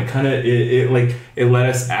fun. It kind of it let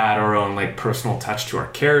us add our own like personal touch to our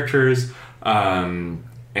characters,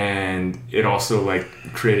 and it also like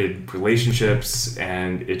created relationships,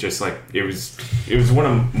 and it just like it was one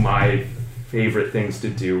of my favorite things to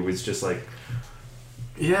do, was just like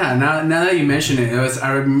Yeah, now that you mention it,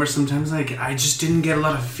 I remember sometimes like I just didn't get a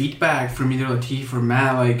lot of feedback from either Latif or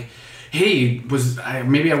Matt. Like, hey,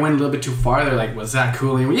 maybe I went a little bit too far there. Like, was that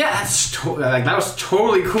cool? And he went, yeah, that was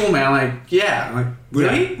totally cool, man. Like, yeah, I'm like,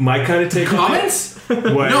 really? my kind of take Comments? was,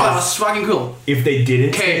 No, that was fucking cool. if they didn't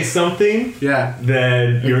Okay. say something, Yeah.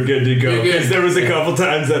 then you're good to go. You're good. Because there was a couple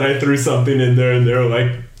times that I threw something in there, and they were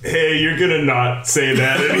like, hey, you're gonna not say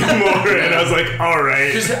that anymore. And I was like, all right.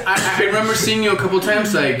 Because I remember seeing you a couple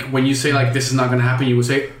times, like, when you say, like, this is not going to happen, you would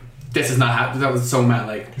say, this is not happening. That was so mad.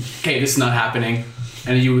 Like, okay, this is not happening.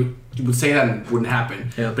 And you would say that and it wouldn't happen.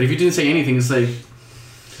 Yeah. But if you didn't say anything, it's like,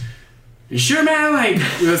 you sure, man? Like,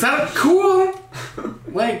 was that cool?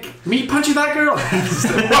 Like, me punching that girl?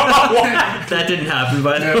 That didn't happen,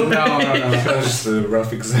 but No. That was just a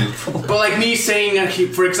rough example. But like me saying,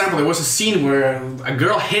 for example, there was a scene where a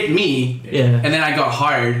girl hit me, yeah, and then I got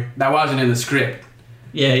hard. That wasn't in the script.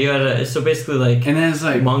 yeah. You had so basically like And then it's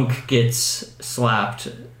like, Monk gets slapped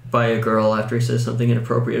by a girl after he says something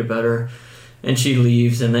inappropriate about her, and she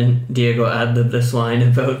leaves, and then Diego ad-libbed this line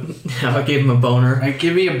about how I gave him a boner, like,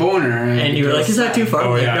 give me a boner. and you were like, "Is that too far?"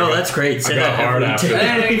 Oh, Like, yeah, no, I got- that's great. Say I got that hard every after time.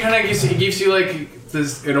 And then it kind of gives you like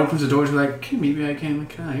this. It opens the door to like, okay, maybe I can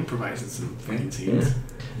kind of improvise in some fucking scenes.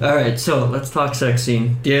 All right, so let's talk sex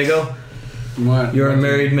scene. Diego, What? you're a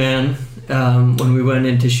married man. When we went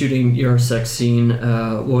into shooting your sex scene,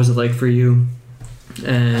 what was it like for you?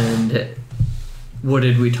 And what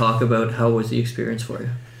did we talk about? How was the experience for you?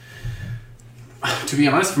 To be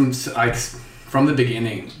honest, from the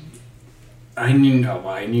beginning, I knew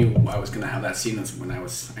I was gonna have that scene when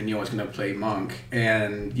I knew I was gonna play Monk.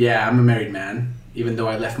 And yeah, I'm a married man, even though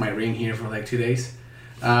I left my ring here for like 2 days.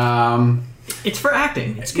 It's for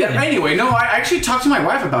acting. It's good. Yeah, anyway, no, I actually talked to my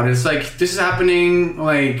wife about it. It's like, this is happening,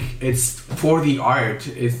 like, it's for the art.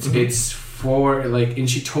 It's for, like, and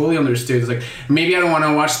she totally understood. It's like, maybe I don't want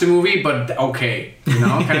to watch the movie, but okay, you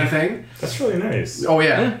know, kind of thing. That's really nice. Oh,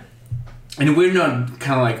 yeah. And we're not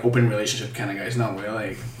kind of like open relationship kind of guys. No, we're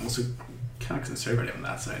like also kind of conservative on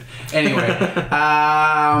that side. Anyway,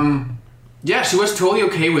 yeah, she was totally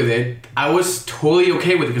okay with it. I was totally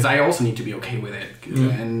okay with it because I also need to be okay with it.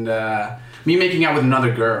 And me making out with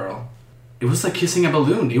another girl, it was like kissing a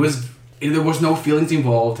balloon. There was no feelings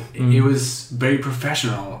involved. It was very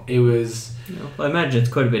professional. It was Well, I imagine it's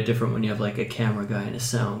quite a bit different when you have like a camera guy and a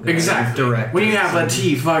sound guy. exactly Direct. when you have a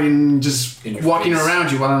T fucking just In your walking face.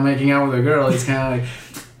 around you while I'm making out with a girl. It's kind of like,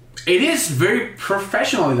 it is very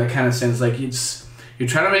professional in that kind of sense. Like, it's, you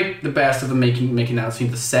try to make the best of the making out scene,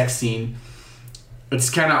 the sex scene. It was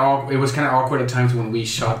kind of awkward at times when we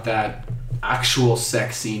shot that actual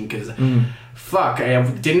sex scene because fuck, I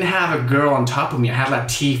didn't have a girl on top of me. I had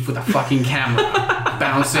Latif with a fucking camera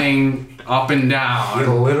bouncing up and You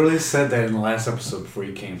down. literally said that in the last episode before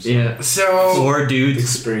you came. So Yeah. So 4 dudes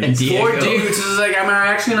Experience. and Diego. 4 dudes is like, am I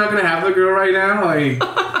actually not gonna have the girl right now? Like,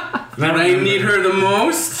 when I need her the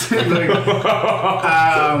most. Like,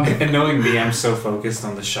 and knowing me, I'm so focused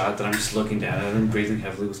on the shot that I'm just looking down at him, breathing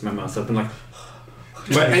heavily with my mouth open, like.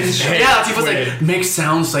 But and yeah, Latif was like, make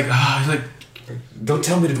sounds like, like, Don't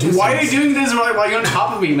tell me to do. why are you things. doing this while you're on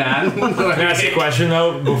top of me, man? Can I ask a question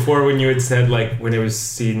though? Before, when you had said like when it was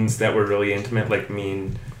scenes that were really intimate, like me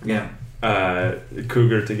Yeah. and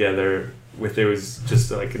Cougar together, with it was just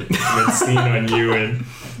like an intimate scene on you and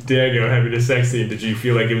Diego having a sex scene. Did you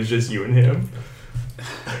feel like it was just you and him?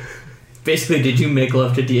 Basically, did you make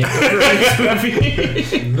love to Diego for this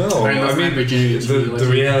movie? No, Alright, I that's my mean, virginity is really the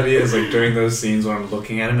reality is, like, during those scenes when I'm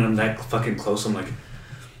looking at him and I'm that fucking close, I'm like,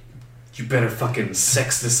 you better fucking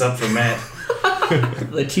sex this up for Matt.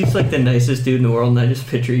 Latif's like the nicest dude in the world, and I just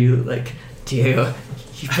picture you like, Diego,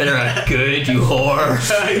 you better act good, you whore.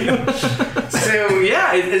 So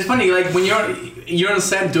yeah, it's funny. Like when you're on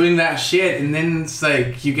set doing that shit, and then it's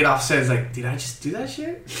like you get off set. It's like, did I just do that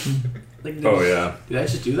shit? Like, did did I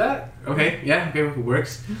just do that? Okay, yeah, okay, it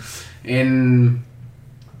works. And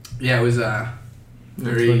yeah, it was That's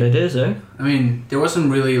very. what it is, eh? I mean, there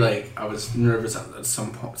wasn't really like I was nervous at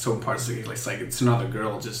some parts. Like it's another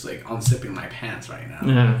girl just like unzipping my pants right now,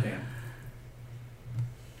 Yeah. Yeah.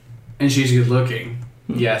 and she's good looking.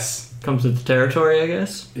 Yes, Comes with the territory, I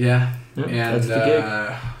guess. yeah, Yeah, and that's the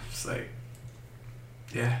gig. it's like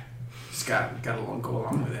Yeah, just got to go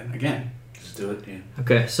along with it again. Just do it. Yeah.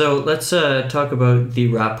 Okay, so let's talk about the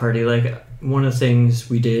wrap party. Like, one of the things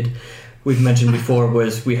we've mentioned before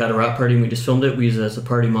was we had a wrap party and we just filmed it. We used it as a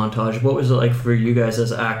party montage. What was it like for you guys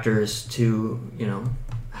as actors to,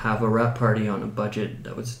 have a wrap party on a budget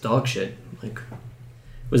that was dog shit? Like,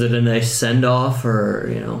 was it a nice send off,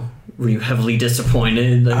 or were you heavily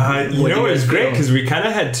disappointed? Like, it was great because we kind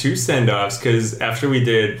of had two send offs. Because after we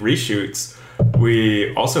did reshoots,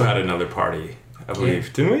 we also had another party, I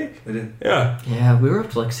believe, didn't we? We did. Yeah. Yeah, we were up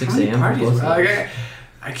to like 6 a.m. for both of us.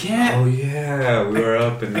 I can't. Oh yeah, we were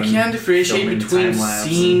up and I can't differentiate filming between time-lapse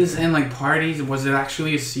scenes and like parties. Was it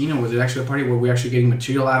actually a scene or was it actually a party? Were we actually getting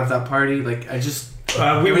material out of that party? Like I just.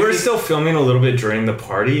 We were still filming a little bit during the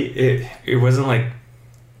party. It wasn't like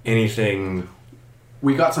anything.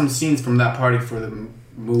 We got some scenes from that party for the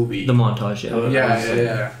movie. The montage, yeah.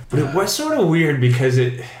 Yeah. But it was sort of weird because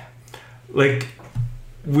we were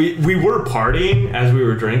partying as we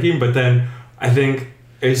were drinking, but then I think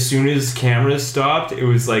as soon as cameras stopped, it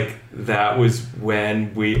was like that was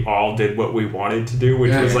when we all did what we wanted to do,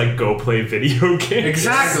 which was like go play video games.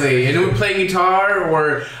 Exactly. And then we play guitar,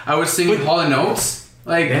 or I was singing Hall & Oates.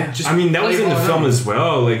 Like, that was in the film as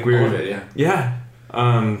well. Like we were, all of it, yeah.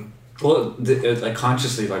 Well, like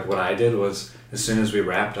consciously, like what I did was as soon as we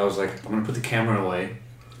wrapped, I was like, I'm gonna put the camera away,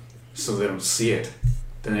 so they don't see it.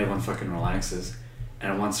 Then everyone fucking relaxes,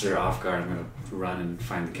 and once they're off guard, I'm gonna run and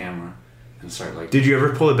find the camera and start like. Did you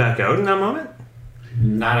ever pull it back out in that moment?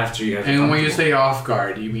 Not after you guys. And when you say off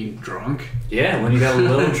guard, you mean drunk? Yeah, when you got a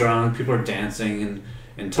little drunk, people are dancing and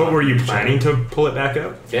talking. But were you planning to pull it back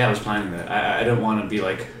out? Yeah, I was planning that. I didn't want to be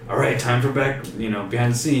like, all right, time for behind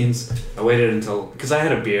the scenes. I waited until because I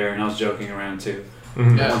had a beer and I was joking around too.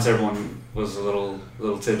 Mm-hmm. Yeah. Once everyone was a little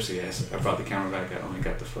tipsy, I brought the camera back out and we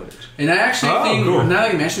got the footage. And I actually think, cool. now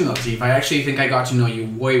that you mentioned that, Steve, I actually think I got to know you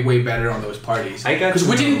way, way better on those parties. Because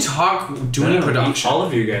we didn't do any production. All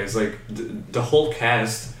of you guys, like the whole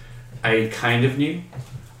cast, I kind of knew,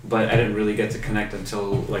 but I didn't really get to connect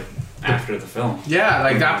until like after the film. Yeah,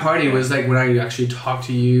 like that party was like when I actually talked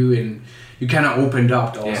to you and you kind of opened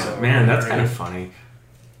up also. Yeah, man, that's kind of funny.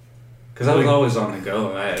 Because I was always on the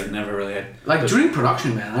go. I never really had... Like during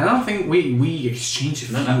production, man, I don't think we exchanged a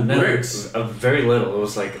few words. Very little. It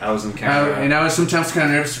was like I was in camera. And I was sometimes kind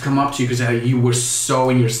of nervous to come up to you because you were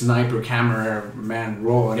so in your sniper cameraman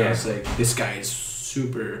role. And I was like, this guy is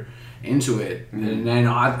super into it. Mm-hmm. And then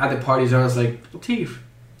at the parties, I was like, Latif,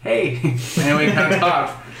 hey. And we kind of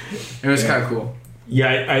talked. It was kind of cool.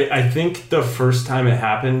 Yeah, I think the first time it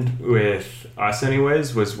happened with us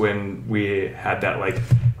anyways was when we had that like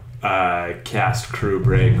cast crew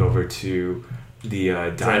break over to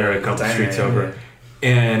the diner a couple streets over.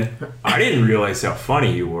 And I didn't realize how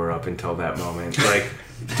funny you were up until that moment. Like,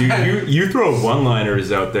 dude, you throw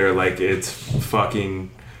one-liners out there like it's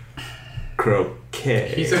fucking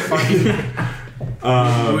croquet. He's a fucking...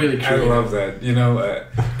 really cute. I love that,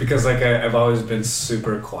 because like I've always been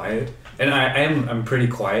super quiet, and I'm pretty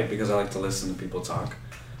quiet because I like to listen to people talk.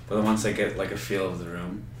 But then once I get like a feel of the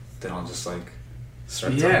room, then I'll just like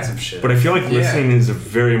start talking some shit. But I feel like listening is a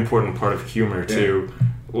very important part of humor too.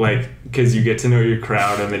 Like, because you get to know your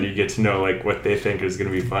crowd and then you get to know like what they think is going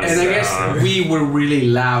to be funny. And I guess we were really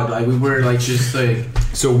loud. Like we were like just like.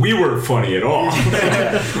 So we weren't funny at all.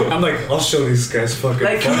 I'm like, I'll show these guys fucking.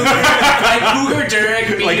 Like Cougar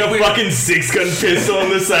Derek, me, like a fucking 6-gun pistol on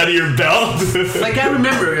the side of your belt. Like I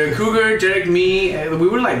remember Cougar, Derek, me. We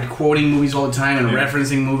were like quoting movies all the time and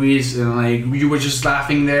referencing movies, and like you were just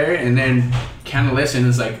laughing there, and then kind of listen.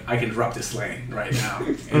 It's like I can drop this lane right now,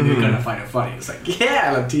 and you're gonna find it funny. It's like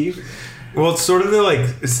Latif. Well, it's sort of the like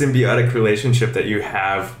symbiotic relationship that you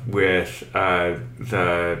have with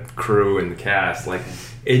the crew and the cast. Like,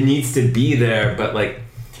 it needs to be there, but like,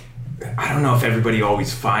 I don't know if everybody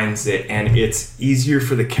always finds it, and it's easier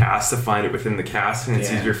for the cast to find it within the cast, and it's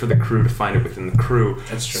easier for the crew to find it within the crew.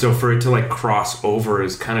 That's true. So for it to like cross over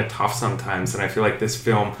is kind of tough sometimes, and I feel like this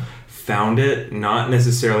film found it, not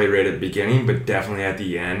necessarily right at the beginning, but definitely at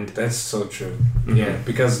the end. That's so true. Mm-hmm. Yeah,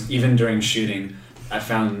 because even during shooting, I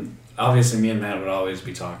found. Obviously, me and Matt would always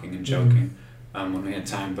be talking and joking when we had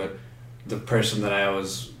time, but the person that I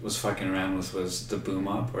always was fucking around with was the boom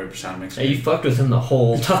up or sound mixer. Hey, you fucked with him the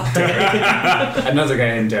whole time. Another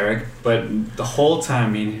guy named Derek, but the whole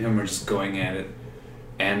time me and him were just going at it,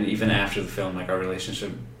 and even after the film, like our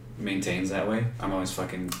relationship maintains that way. I'm always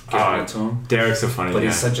fucking giving it to him. Derek's a funny guy. But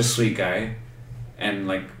he's such a sweet guy, and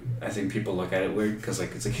like I think people look at it weird because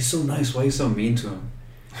like it's like he's so nice. Why are you so mean to him?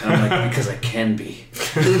 And I'm like, because I can be.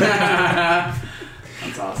 That's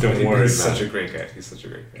awesome. Don't worry He's about such it. a great guy. He's such a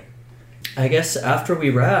great guy. I guess after we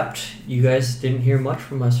wrapped, you guys didn't hear much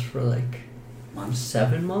from us for like Months.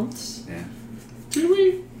 7 months. Yeah. Did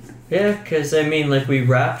we? Yeah, because I mean, like we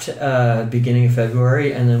wrapped beginning of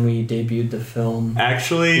February, and then we debuted the film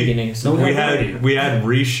Actually, beginning of September. we had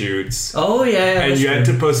reshoots. Oh yeah, And that's you had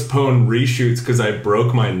true. to postpone reshoots because I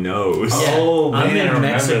broke my nose. Yeah, Oh, I'm man, I in remember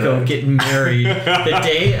Mexico that. getting married. The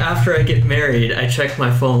day after I get married, I check my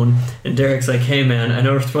phone, and Derek's like, "Hey man, I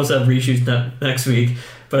know we're supposed to have reshoots next week,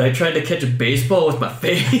 but I tried to catch a baseball with my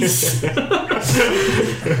face."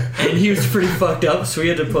 And he was pretty fucked up, so we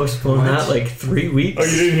had to postpone that like 3 weeks. Oh,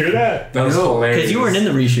 you didn't hear that? That was No, hilarious. Because you weren't in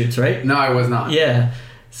the reshoots, right? No, I was not. Yeah.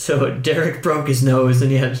 So Derek broke his nose,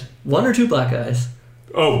 and he had 1 or 2 black eyes.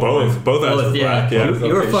 Oh, both. Both eyes were black. You Yeah.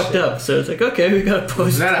 were Okay, fucked shit. up, so it's like, okay, we got to postpone.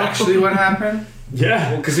 Is that actually what happened?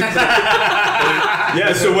 Yeah. Because you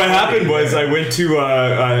Yeah, so what happened was I went to,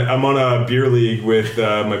 I'm on a beer league with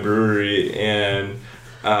my brewery, and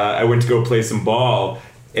I went to go play some ball,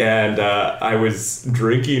 and I was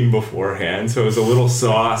drinking beforehand, so it was a little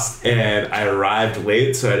sauced, and I arrived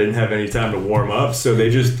late, so I didn't have any time to warm up, so they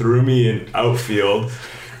just threw me in outfield,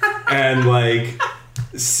 and like,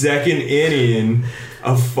 second inning,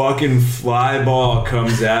 a fucking fly ball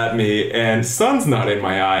comes at me, and sun's not in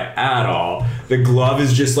my eye at all. The glove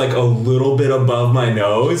is just like a little bit above my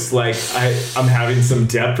nose, like I'm having some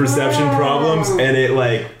depth perception problems, and it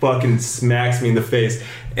like fucking smacks me in the face.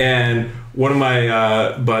 And one of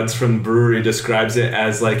my buds from the brewery describes it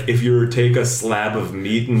as like if you were to take a slab of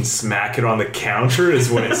meat and smack it on the counter is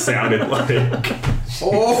what it sounded like.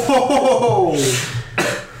 Oh!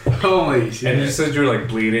 Holy shit. And you said you were like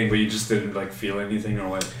bleeding, but you just didn't like feel anything or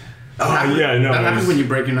what? Oh, yeah, no. That it happens was- when you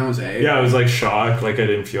break your nose, eh? Yeah, I was like shocked, like I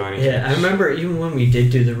didn't feel anything. Yeah, I remember even when we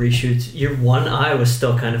did do the reshoots, your one eye was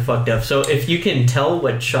still kind of fucked up. So if you can tell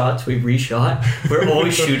what shots we reshot, we're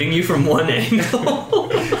always shooting you from one angle.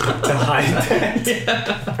 To hide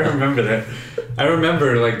that. I remember that. I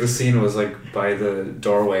remember like the scene was like by the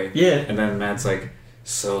doorway. Yeah. And then Matt's like,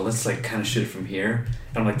 so let's like kind of shoot it from here.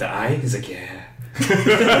 And I'm like, the eye? He's like, yeah.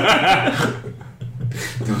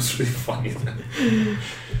 That was really funny.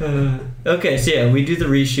 Okay, so yeah, we do the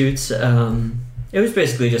reshoots. It was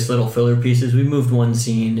basically just little filler pieces. We moved one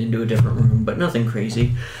scene into a different room, but nothing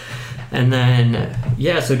crazy. And then,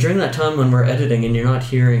 yeah, so during that time when we're editing and you're not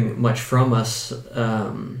hearing much from us,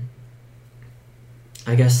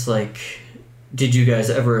 I guess, like, did you guys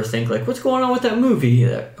ever think, like, what's going on with that movie?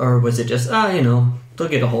 Or was it just, they'll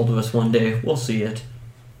get a hold of us one day, we'll see it?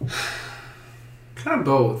 Kind of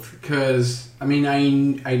both, because I mean,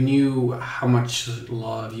 I knew how much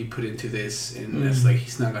love you put into this, and it's like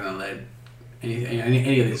he's not gonna let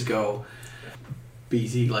any of this go.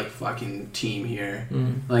 BZ like fucking team here.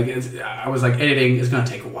 Like I was like, editing is gonna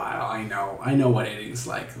take a while. I know what editing's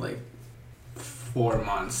like 4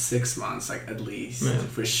 months, 6 months, like at least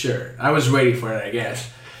for sure. I was ready for it, I guess.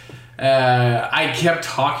 I kept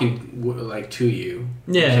talking to you.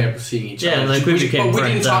 Yeah. We kept seeing each other. Yeah, like we became but we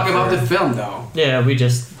didn't friends talk about after. the film though. Yeah, we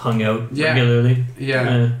just hung out Yeah. regularly.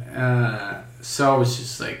 Yeah. So it was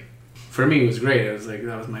just like, for me, it was great. It was like,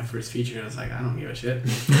 that was my first feature. I was like, I don't give a shit.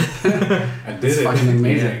 I did It's it. fucking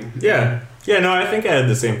amazing. Yeah. Yeah, no, I think I had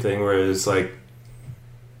the same thing where it was like,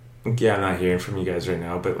 yeah, I'm not hearing from you guys right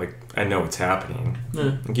now, but like, I know what's happening.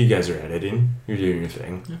 Yeah. Like, you guys are editing. You're doing your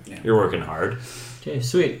thing. Yeah. You're working hard. Okay,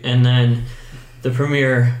 sweet. And then the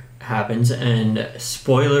premiere happens, and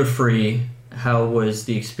spoiler free, how was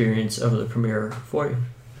the experience of the premiere for you?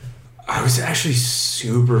 I was actually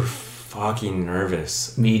super fucking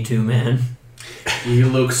nervous. Me too, man. You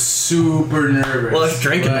look super nervous. Well, I was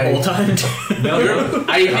drinking the whole time.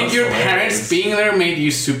 I think your parents being there made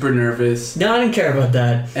you super nervous, No, I didn't care about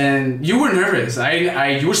that. and you were nervous. You were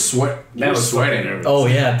That were was fucking sweating. nervous. Oh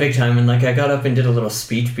yeah, big time. And like I got up and did a little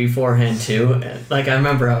speech beforehand too. And, like I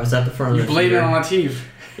remember I was at the front You of the blame it theater. on Latif.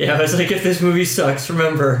 Yeah, I was like, if this movie sucks,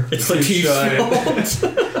 remember it's Latif's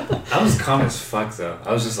fault. I was calm as fuck though.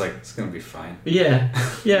 I was just like, it's gonna be fine. Yeah.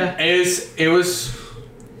 It was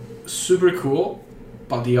super cool,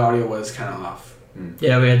 but the audio was kind of off.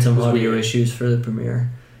 Yeah, we had some was audio weird. issues for the premiere.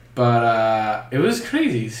 But it was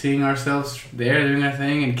crazy seeing ourselves there doing our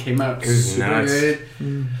thing, and came out It was super nuts. good.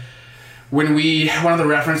 When one of the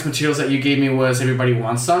reference materials that you gave me was "Everybody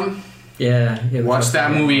Wants Some." Yeah. we Watch talked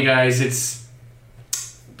that about movie, guys. It's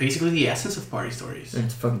basically the essence of Party Stories.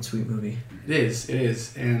 It's a fucking sweet movie. It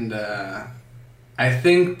is, and I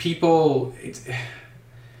think people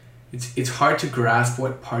it's hard to grasp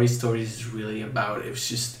what Party Stories is really about. It's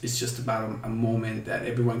just about a moment that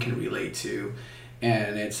everyone can relate to,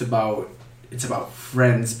 and it's about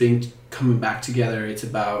friends coming back together. It's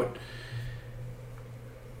about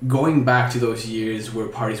going back to those years where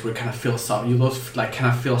parties were kind of philosophical, those like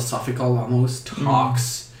kind of philosophical almost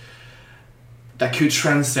talks that could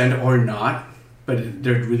transcend or not, but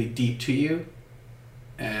they're really deep to you,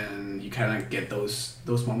 and you kind of get those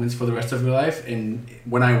moments for the rest of your life. And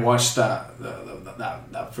when I watched that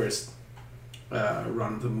first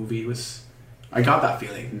run of the movie, I got that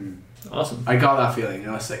feeling. Awesome. I got that feeling, and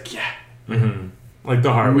I was like, yeah, like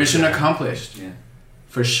the hard mission accomplished. Yeah.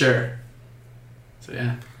 For sure. So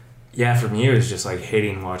yeah. Yeah, for me it was just like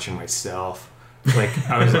hating watching myself. Like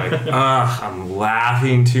I was like, I'm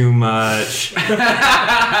laughing too much.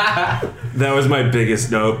 That was my biggest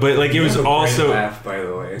note. But like it was You have a great also laugh, by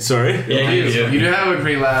the way. Sorry? Yeah, you do. You do have a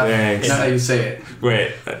great laugh. Thanks. That's how you say it.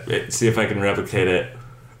 Wait, see if I can replicate it.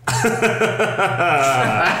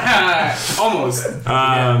 Almost.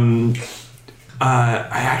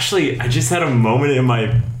 I just had a moment in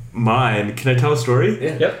my mind. Can I tell a story?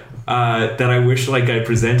 Yeah. Yep. That I wish like I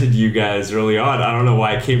presented you guys early on. I don't know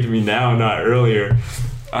why it came to me now, not earlier.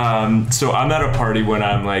 So I'm at a party when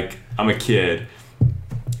I'm a kid,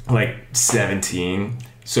 like 17.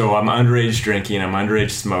 So I'm underage drinking, I'm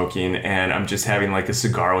underage smoking, and I'm just having like a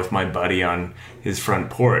cigar with my buddy on his front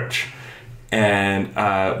porch. And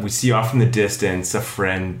we see off in the distance a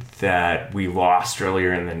friend that we lost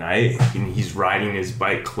earlier in the night, and he's riding his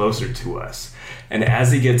bike closer to us. And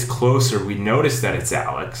as he gets closer, we notice that it's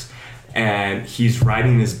Alex, and he's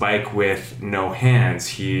riding his bike with no hands.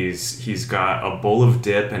 He's got a bowl of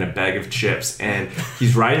dip and a bag of chips, and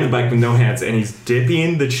he's riding the bike with no hands, and he's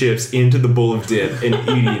dipping the chips into the bowl of dip and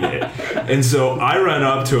eating it. And so I run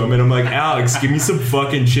up to him and I'm like, Alex, give me some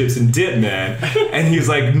fucking chips and dip, man. And he's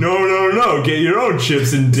like, no, get your own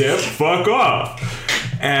chips and dip, fuck off.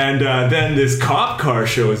 And then this cop car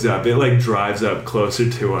shows up. It like drives up closer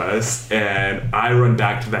to us, and I run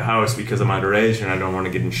back to the house because I'm underage and I don't want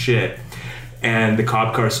to get in shit. And the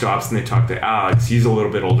cop car stops and they talk to Alex. He's a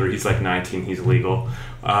little bit older. He's like 19. He's legal.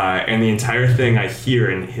 And the entire thing I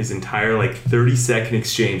hear in his entire like 30-second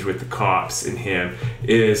exchange with the cops and him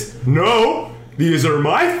is, no, these are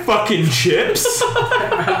my fucking chips.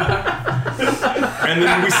 And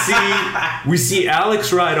then we see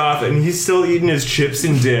Alex ride off, and he's still eating his chips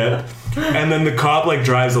and dip. And then the cop like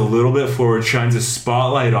drives a little bit forward, shines a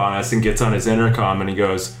spotlight on us, and gets on his intercom, and he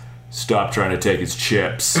goes, "Stop trying to take his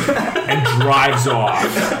chips," and drives off.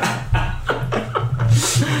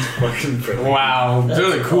 Fucking brilliant. Wow.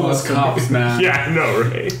 They're the coolest cops, man. Yeah, I know,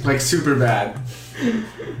 right? Like super bad.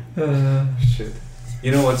 Shit.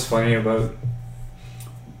 You know what's funny about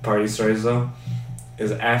party stories though?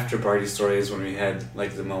 Is after party stories, when we had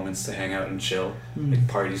like the moments to hang out and chill, like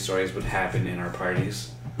party stories would happen in our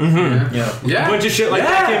parties. Mm-hmm. Yeah. A bunch of shit like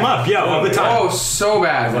that came up, all the time. Oh, so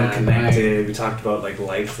bad, Everyone man. connected. We talked about like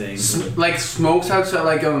life things. Like smokes outside,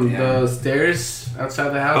 like on Yeah. the stairs outside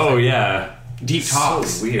the house. Oh like, yeah. deep talks.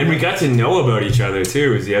 So weird. And we got to know about each other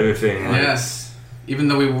too, is the other thing. Like, Yes. Even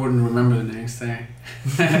though we wouldn't remember the next day.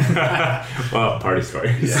 well, party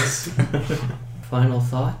stories. Yes. Final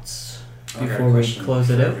thoughts Okay, before we question close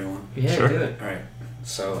for it out? everyone. Yeah, Sure. do it. All right.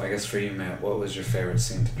 So I guess for you, Matt, what was your favorite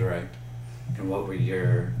scene to direct, and what were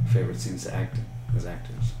your favorite scenes to act in as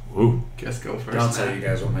actors? Ooh. Just go first. And I'll tell you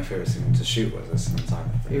guys what my favorite scene to shoot was. This and talk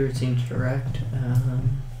about it. Favorite scene to direct.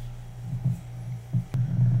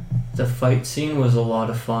 The fight scene was a lot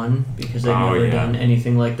of fun because I'd Oh, never yeah. done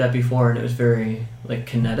anything like that before, and it was very like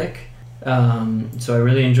kinetic. So I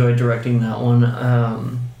really enjoyed directing that one.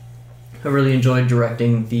 I really enjoyed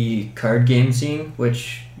directing the card game scene,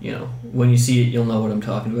 which, you know, when you see it, you'll know what I'm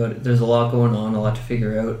talking about. There's a lot going on, a lot to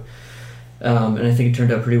figure out. And I think it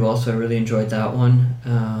turned out pretty well, so I really enjoyed that one.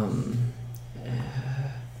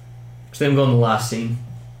 So I'm going the last scene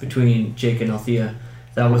between Jake and Althea.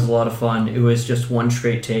 That was a lot of fun. It was just one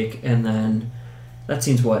straight take, and then that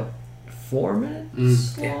scene's what, 4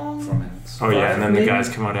 minutes Yeah, long? 4 minutes. Oh yeah, and then the Maybe? guys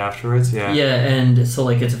come out afterwards. Yeah. Yeah, and so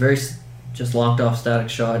like it's a very just locked off static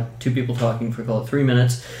shot, two people talking for call it 3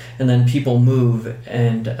 minutes, and then people move.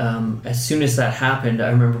 And as soon as that happened, I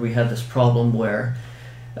remember we had this problem where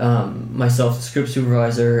myself, the script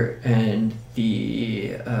supervisor, and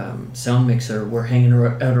the sound mixer were hanging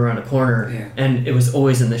out around a corner, Yeah. and it was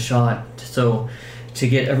always in the shot. So to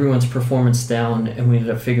get everyone's performance down, and we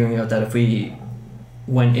ended up figuring out that if we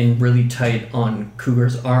went in really tight on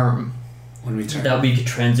Cougar's arm, When we turn. that we could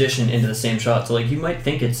transition into the same shot. So like you might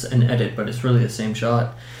think it's an edit, but it's really the same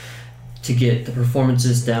shot. To get the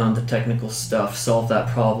performances down, the technical stuff, solve that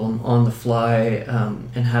problem on the fly,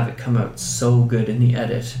 and have it come out so good in the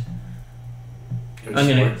edit. It I'm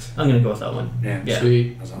just gonna worked. go with that one. Yeah. Yeah.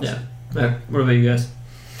 Sweet. That was awesome. Yeah. Alright, what about you guys?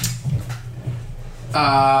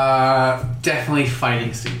 Definitely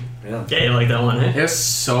fighting scene. Yeah. Really? Yeah, you like that one, eh? It was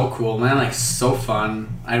so cool, man. Like, so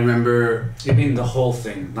fun. I remember You mean the whole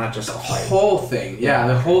thing, not just the the fight? whole thing. Yeah,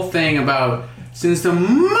 the whole thing about since the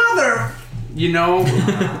mother,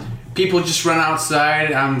 people just run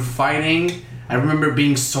outside. I'm fighting. I remember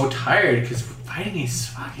being so tired because fighting is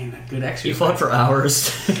fucking a good exercise. You fought for hours.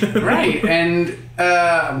 Right, and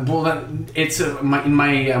well, it's in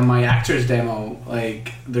my actor's demo.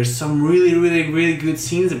 Like, there's some really, really, really good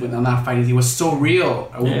scenes on that fight. He was so real.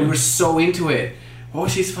 Yeah. We were so into it. What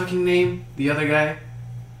was his fucking name? The other guy,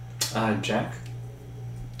 Jack?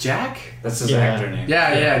 Jack? That's his Yeah. actor name.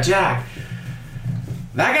 Yeah, Jack.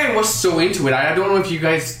 That guy was so into it. I don't know if you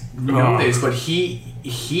guys know this, but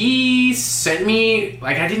he sent me,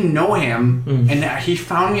 like, I didn't know him, and he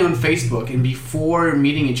found me on Facebook, and before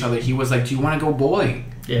meeting each other, he was like, do you want to go bowling?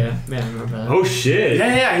 yeah, I remember that. Oh shit!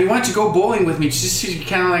 Yeah, he wanted to go bowling with me, just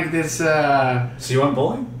kind of like this, So you went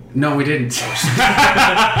bowling? no, we didn't.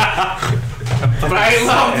 But I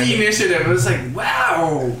love the initiative. It was like,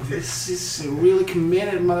 wow, this is a really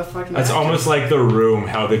committed motherfucking That's actor. almost like The Room,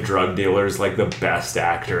 how the drug dealer is like the best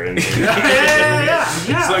actor in it. yeah.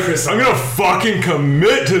 It's like this. I'm gonna fucking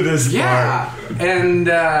commit to this Yeah, and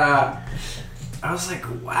I was like,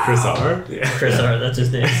 wow. part. Chris R. Yeah. Chris R, that's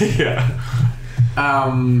his name. Yeah.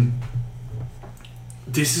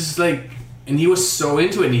 This is like, and he was so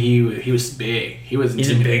into it. And he was big. He was.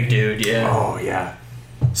 He's a big dude, yeah. Oh yeah.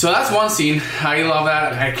 So that's one scene. I love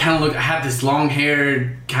that. I had this long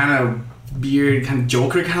hair, kind of beard, kind of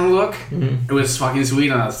Joker kind of look. Mm-hmm. It was fucking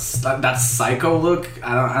sweet. And that psycho look.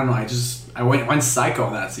 I don't know. I went psycho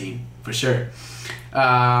in that scene for sure.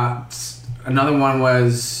 Another one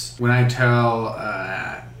was when I tell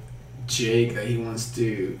Jake that he wants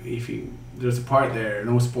to. There's a part there.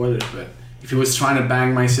 No spoilers, but if he was trying to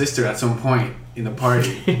bang my sister at some point in the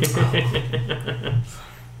party.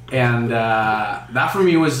 And that for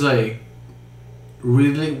me was like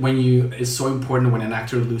really it's so important when an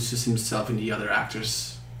actor loses himself in the other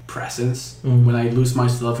actor's presence. When I lose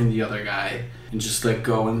myself in the other guy and just let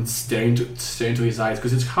go and stare into his eyes,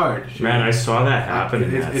 because it's hard. Man, I saw that happen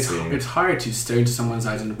in that scene. It's hard to stare into someone's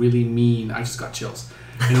eyes and really mean. I just got chills.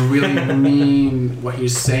 And really mean what you're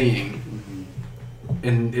saying.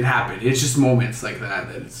 And it happened. It's just moments like that.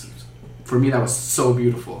 For me, that was so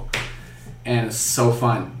beautiful. And it's so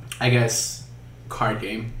fun. I guess card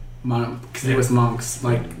game, because it was monks,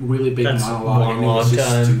 like really big That's monologue, and it was just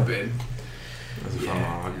time. stupid. That was a fun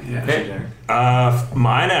monologue. Yeah. Derek?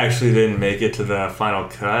 Mine actually didn't make it to the final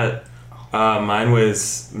cut. Mine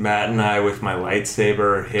was Matt and I with my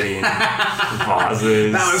lightsaber hitting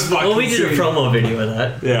vases. That was fucking Well, we did a sweet. promo video of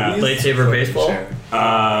that. Yeah. Lightsaber baseball.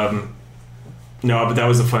 No, but that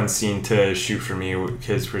was a fun scene to shoot for me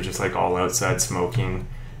because we're just like all outside smoking,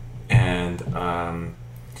 and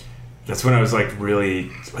that's when I was like really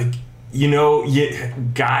like,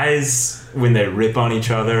 guys when they rip on each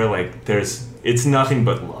other, like it's nothing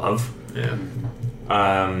but love. Yeah.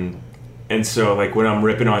 And so like when I'm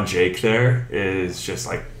ripping on Jake there is just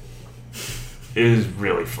like, it was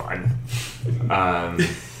really fun.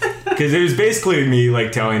 Because it was basically me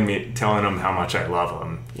like telling him how much I love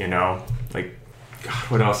him, like, God,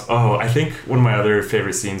 what else? Oh, I think one of my other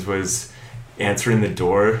favorite scenes was answering the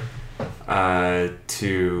door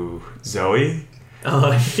to Zoe.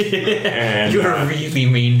 Oh, And, you were really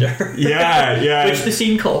mean to her. Yeah. Which the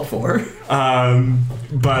scene called for.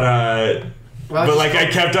 But like I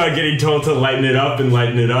kept on getting told to lighten it up,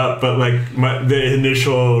 but like the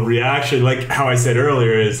initial reaction, like how I said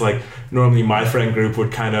earlier, is like normally my friend group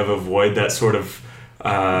would kind of avoid that sort of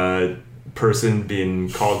person being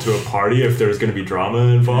called to a party if there was going to be drama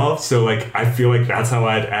involved. So like I feel like that's how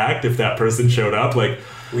I'd act if that person showed up. Like,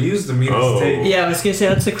 We used the meanest tape. Yeah, I was gonna say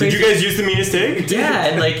that's the crazy. did you guys use the meanest take? Yeah,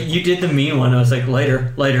 and like you did the mean one. I was like,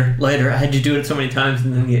 lighter. I had to do it so many times,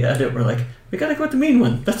 and then the edit were like, we gotta go with the mean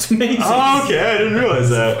one. That's amazing. Oh, okay. I didn't realize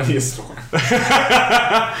that. Funniest one.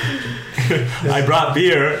 I brought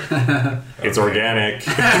beer. It's organic.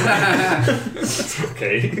 That's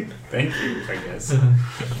okay. Thank you, I guess. All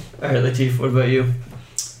right, Latif, what about you?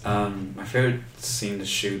 My favorite scene to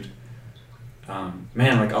shoot.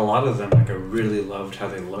 Man, like a lot of them, like I really loved how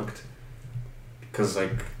they looked. Because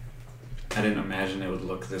like, I didn't imagine it would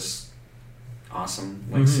look this awesome.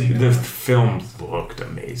 Like seeing The it. film looked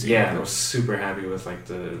amazing. Yeah, I was super happy with like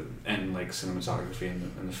the cinematography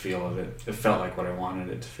and the feel of it. It felt like what I wanted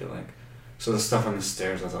it to feel like. So the stuff on the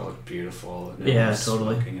stairs I thought looked beautiful. And Yeah, it was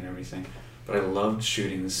totally. smoking and everything. But I loved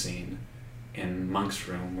shooting the scene in Monk's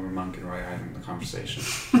room where Monk and Roy are having the conversation.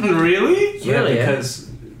 Really? Yeah, Really, yeah?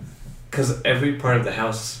 because every part of the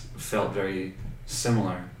house felt very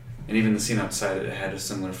similar, and even the scene outside it had a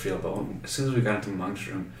similar feel. But as soon as we got into Monk's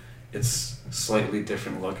room, it's slightly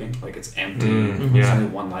different looking. Like it's empty. Mm, There's yeah. only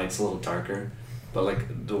one light. It's a little darker. But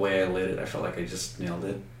like the way I lit it, I felt like I just nailed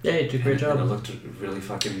it. Yeah, you did a great And it job. looked really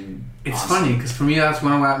fucking. It's awesome. funny because for me that's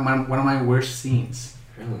one of my worst scenes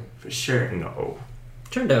Really. for sure. No.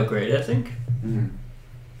 Turned out great, I think.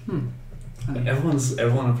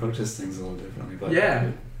 Everyone approaches things a little differently, but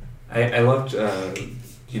Yeah. I loved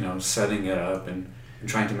setting it up and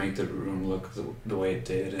trying to make the room look the way it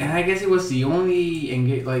did. And I guess it was the only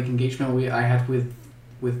engagement I had with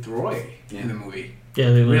Roy in the movie. Yeah,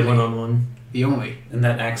 they went Really? one-on-one. The only. And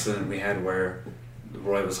that accident we had where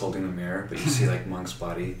Roy was holding the mirror, but you see like Monk's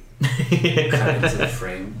body cut into the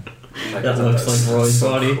frame. Like, That I thought looks was like Roy's so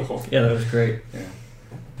body. cool. Yeah, that was great. Yeah.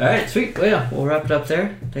 Alright, sweet. Well, yeah, we'll wrap it up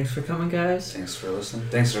there. Thanks for coming, guys. Thanks for listening.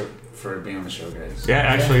 Thanks for being on the show, guys. Yeah,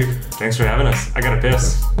 actually, thanks for having us. I gotta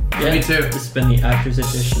piss. Yeah, Me too. This has been the Actors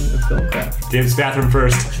Edition of Filmcraft. Dave's bathroom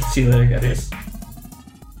first. See you later, guys.